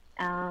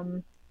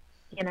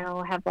 You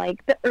know, have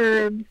like the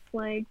herbs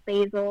like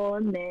basil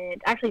and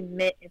mint. Actually,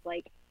 mint is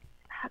like,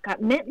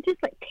 mint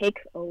just like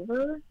takes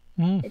over.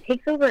 It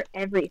takes over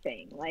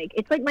everything. Like,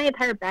 it's like my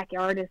entire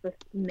backyard is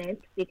just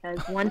mint, because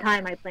one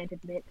time I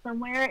planted mint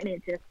somewhere and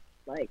it just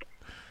like,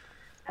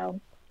 so.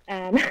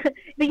 But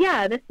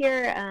yeah, this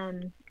year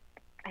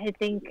I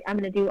think I'm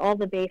gonna do all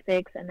the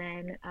basics, and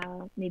then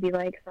maybe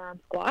like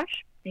some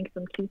squash, make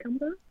some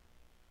cucumber,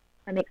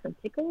 I make some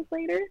pickles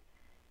later.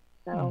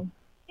 So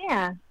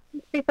yeah,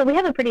 it's pretty fun. We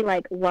have a pretty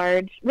like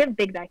large. We have a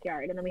big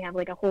backyard, and then we have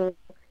like a whole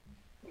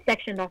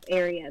sectioned off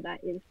area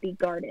that is the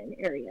garden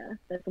area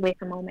that's away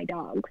from all my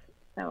dogs.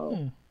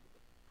 So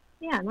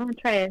yeah, I'm gonna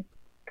try to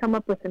come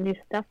up with some new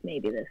stuff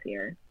maybe this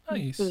year.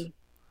 Nice.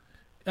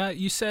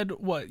 You said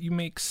what you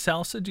make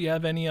salsa. Do you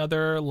have any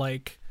other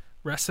like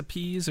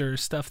recipes or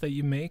stuff that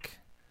you make?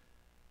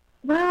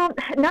 Well,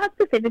 not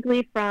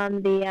specifically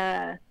from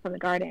the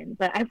garden,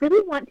 but I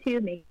really want to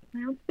make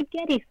my own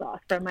spaghetti sauce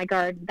from my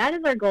garden. That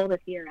is our goal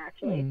this year,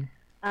 actually,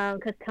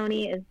 because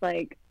Tony is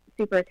like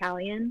super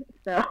Italian,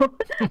 so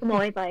I'm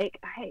always like,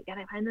 all right,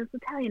 gotta find this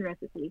Italian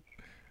recipe.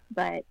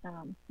 But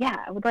yeah,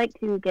 I would like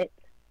to get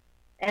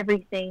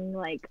everything,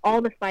 like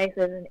all the spices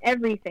and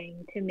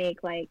everything, to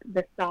make like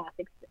the sauce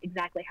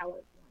exactly how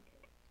it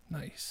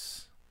wanted.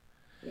 Nice.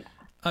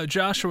 Yeah.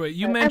 Joshua,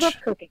 you I mentioned.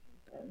 love cooking.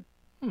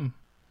 So.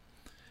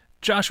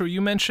 Joshua, you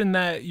mentioned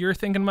that you're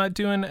thinking about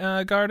doing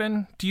a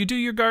garden. Do you do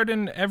your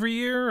garden every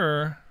year,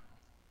 or?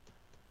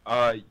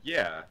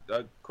 Yeah.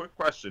 Quick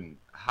question: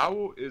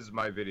 how is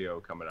my video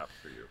coming up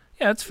for you?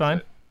 Yeah, it's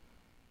fine.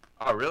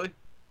 Oh, really?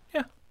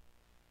 Yeah.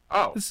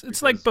 Oh,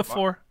 it's like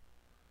before.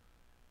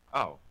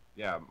 Oh,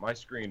 yeah. My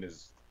screen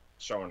is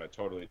showing a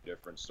totally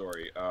different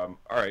story. All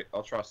right,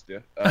 I'll trust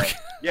you.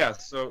 Yeah.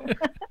 So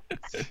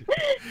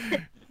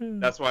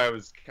that's why I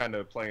was kind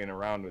of playing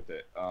around with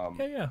it.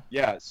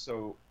 Yeah.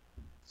 So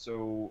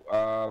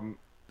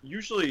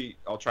usually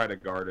I'll try to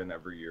garden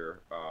every year.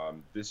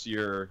 This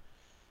year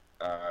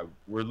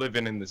we're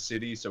living in the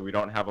city, so we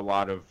don't have a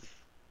lot of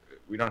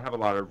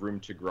room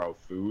to grow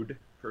food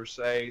per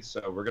se.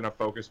 So we're gonna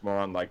focus more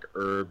on like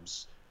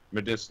herbs,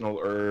 medicinal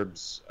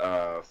herbs,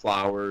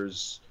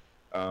 flowers.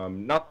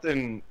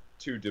 Nothing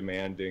too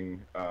demanding.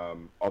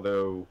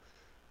 Although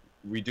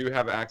we do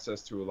have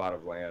access to a lot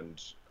of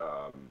land,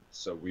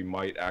 so we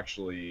might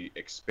actually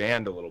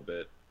expand a little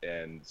bit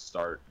and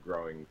start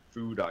growing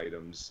food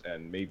items,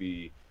 and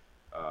maybe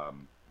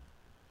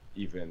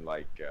even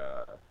like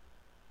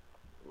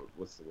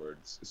what's the word?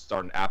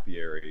 Start an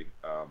apiary.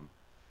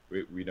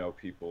 We know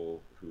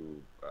people who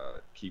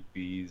keep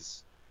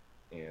bees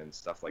and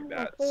stuff like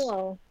that.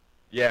 Cool.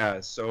 Yeah,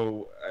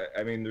 so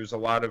I mean, there's a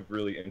lot of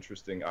really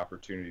interesting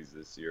opportunities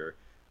this year,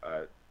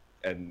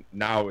 and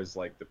now is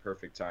like the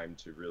perfect time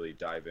to really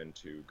dive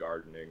into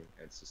gardening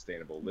and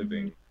sustainable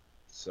living.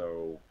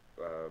 So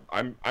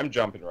I'm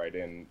jumping right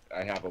in.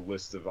 I have a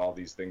list of all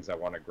these things I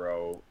want to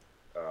grow.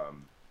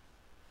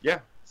 Yeah,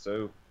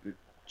 so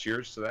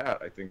cheers to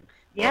that. I think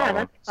we're all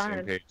that's on the same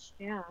fun. page.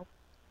 Yeah.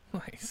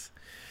 Nice.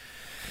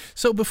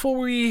 So before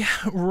we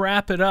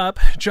wrap it up,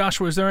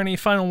 Joshua, is there any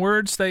final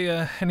words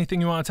that anything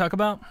you want to talk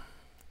about?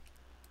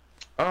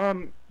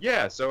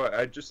 Yeah, so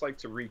I'd just like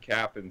to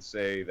recap and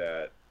say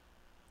that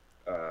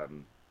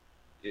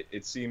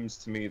it seems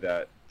to me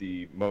that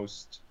the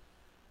most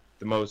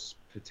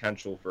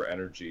potential for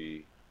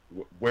energy,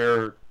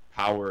 where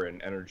power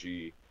and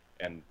energy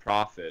and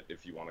profit,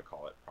 if you want to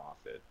call it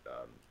profit,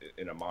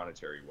 in a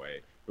monetary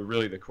way, but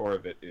really the core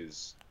of it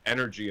is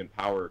energy and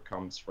power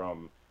comes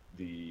from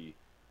the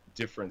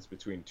difference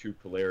between two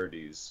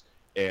polarities.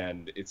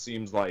 And it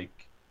seems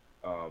like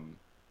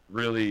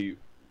really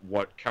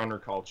what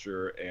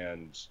counterculture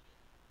and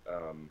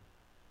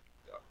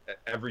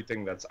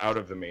everything that's out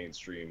of the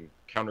mainstream,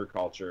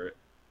 counterculture,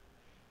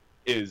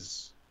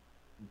 is,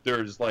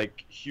 there's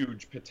like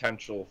huge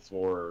potential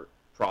for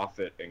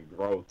profit and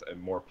growth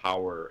and more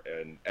power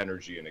and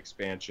energy and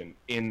expansion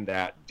in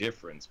that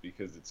difference,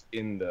 because it's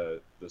in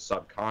the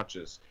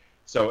subconscious.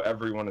 So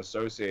everyone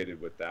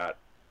associated with that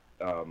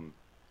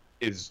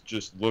is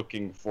just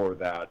looking for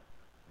that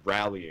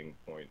rallying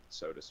point,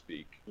 so to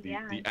speak.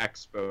 The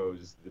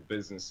expos, the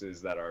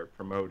businesses that are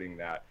promoting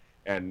that,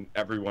 and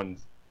everyone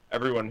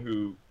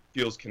who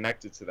feels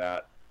connected to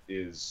that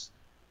is,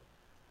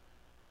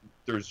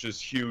 there's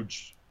just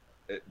huge,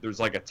 there's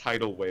like a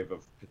tidal wave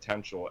of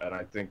potential. And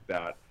I think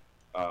that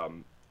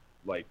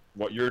like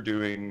what you're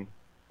doing,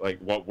 like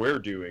what we're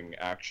doing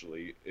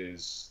actually,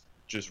 is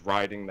just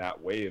riding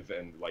that wave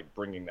and like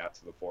bringing that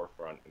to the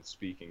forefront and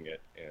speaking it,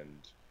 and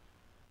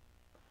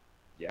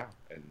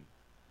and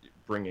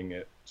bringing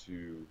it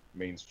to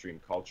mainstream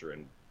culture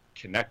and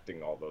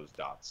connecting all those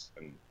dots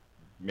and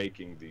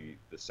making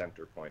the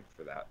center point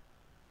for that.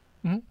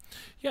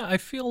 Yeah, I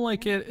feel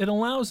like it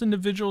allows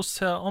individuals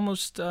to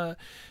almost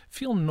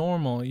feel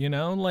normal, you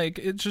know, like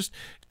it just,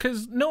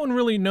 because no one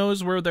really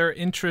knows where their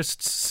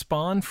interests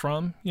spawn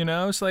from, you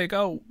know. It's like,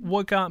 oh,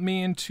 what got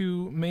me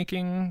into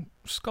making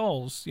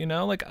skulls, you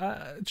know, like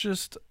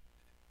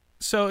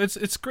so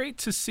it's great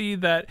to see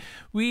that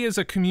we as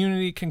a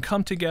community can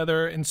come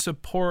together and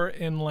support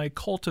and like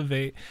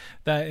cultivate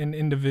that in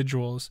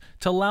individuals,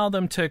 to allow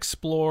them to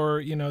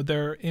explore, you know,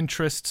 their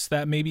interests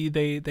that maybe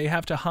they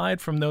have to hide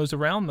from those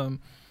around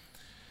them.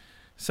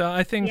 So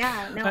I think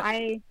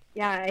I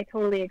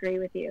totally agree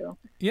with you.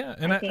 Yeah,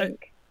 and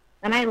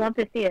I love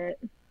to see it.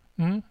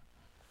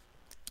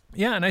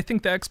 Yeah, and I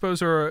think the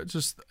expos are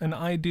just an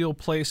ideal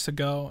place to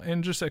go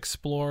and just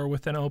explore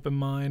with an open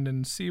mind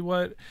and see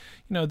what,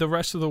 you know, the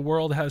rest of the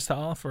world has to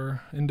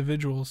offer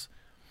individuals.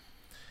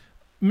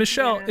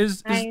 Michelle,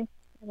 Yeah,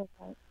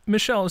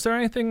 Michelle, is there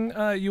anything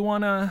you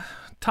want to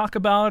talk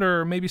about,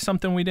 or maybe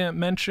something we didn't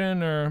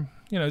mention, or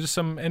just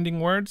some ending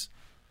words?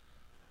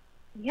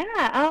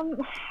 Yeah,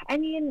 I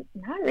mean,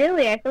 not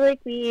really. I feel like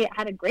we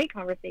had a great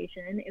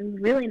conversation. It was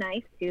really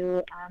nice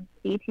to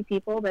see two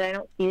people that I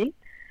don't see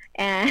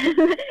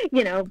and,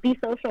 be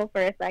social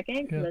for a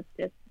second because it's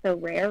just so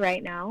rare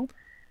right now.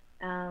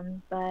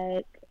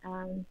 Yeah,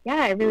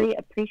 I really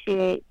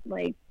appreciate,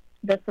 like,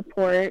 the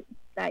support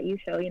that you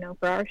show,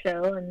 for our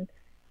show and,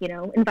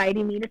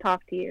 inviting me to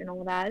talk to you and all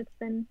of that. It's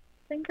been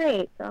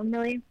great. So I'm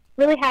really,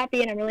 really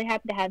happy, and I'm really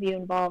happy to have you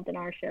involved in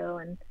our show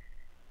and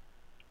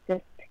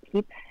just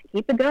keep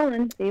it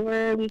going, see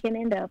where we can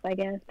end up, I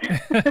guess.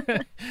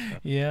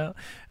 Yeah.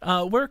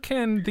 Where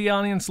can the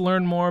audience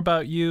learn more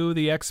about you,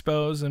 the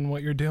expos, and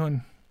what you're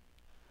doing?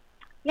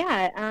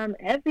 Yeah,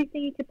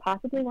 everything you could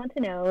possibly want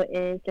to know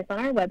is just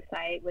on our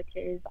website, which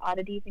is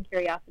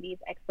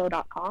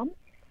odditiesandcuriositiesexpo.com.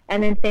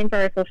 And then same for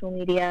our social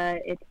media,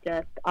 it's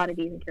just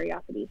Oddities and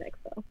Curiosities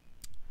Expo.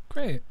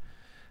 Great.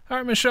 All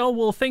right, Michelle,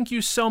 well, thank you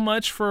so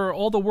much for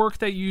all the work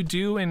that you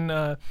do in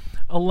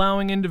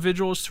allowing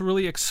individuals to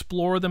really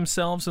explore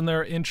themselves and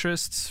their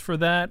interests. For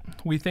that,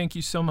 we thank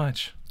you so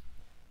much.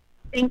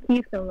 Thank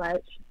you so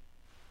much.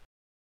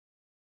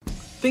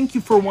 Thank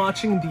you for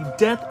watching the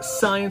Death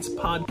Science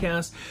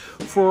Podcast.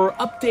 For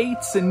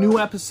updates and new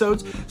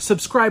episodes,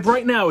 subscribe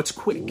right now, it's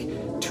quick,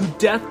 to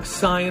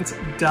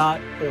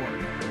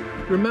deathscience.org.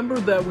 Remember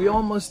that we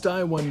all must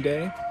die one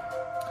day.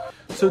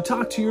 So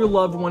talk to your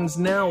loved ones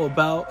now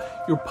about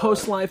your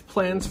post-life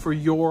plans for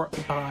your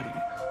body.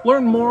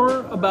 Learn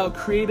more about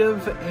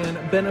creative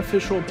and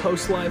beneficial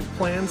post-life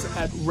plans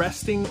at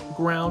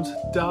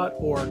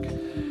restinggrounds.org.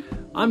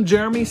 I'm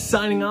Jeremy,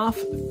 signing off.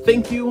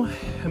 Thank you,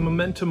 and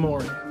memento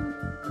mori.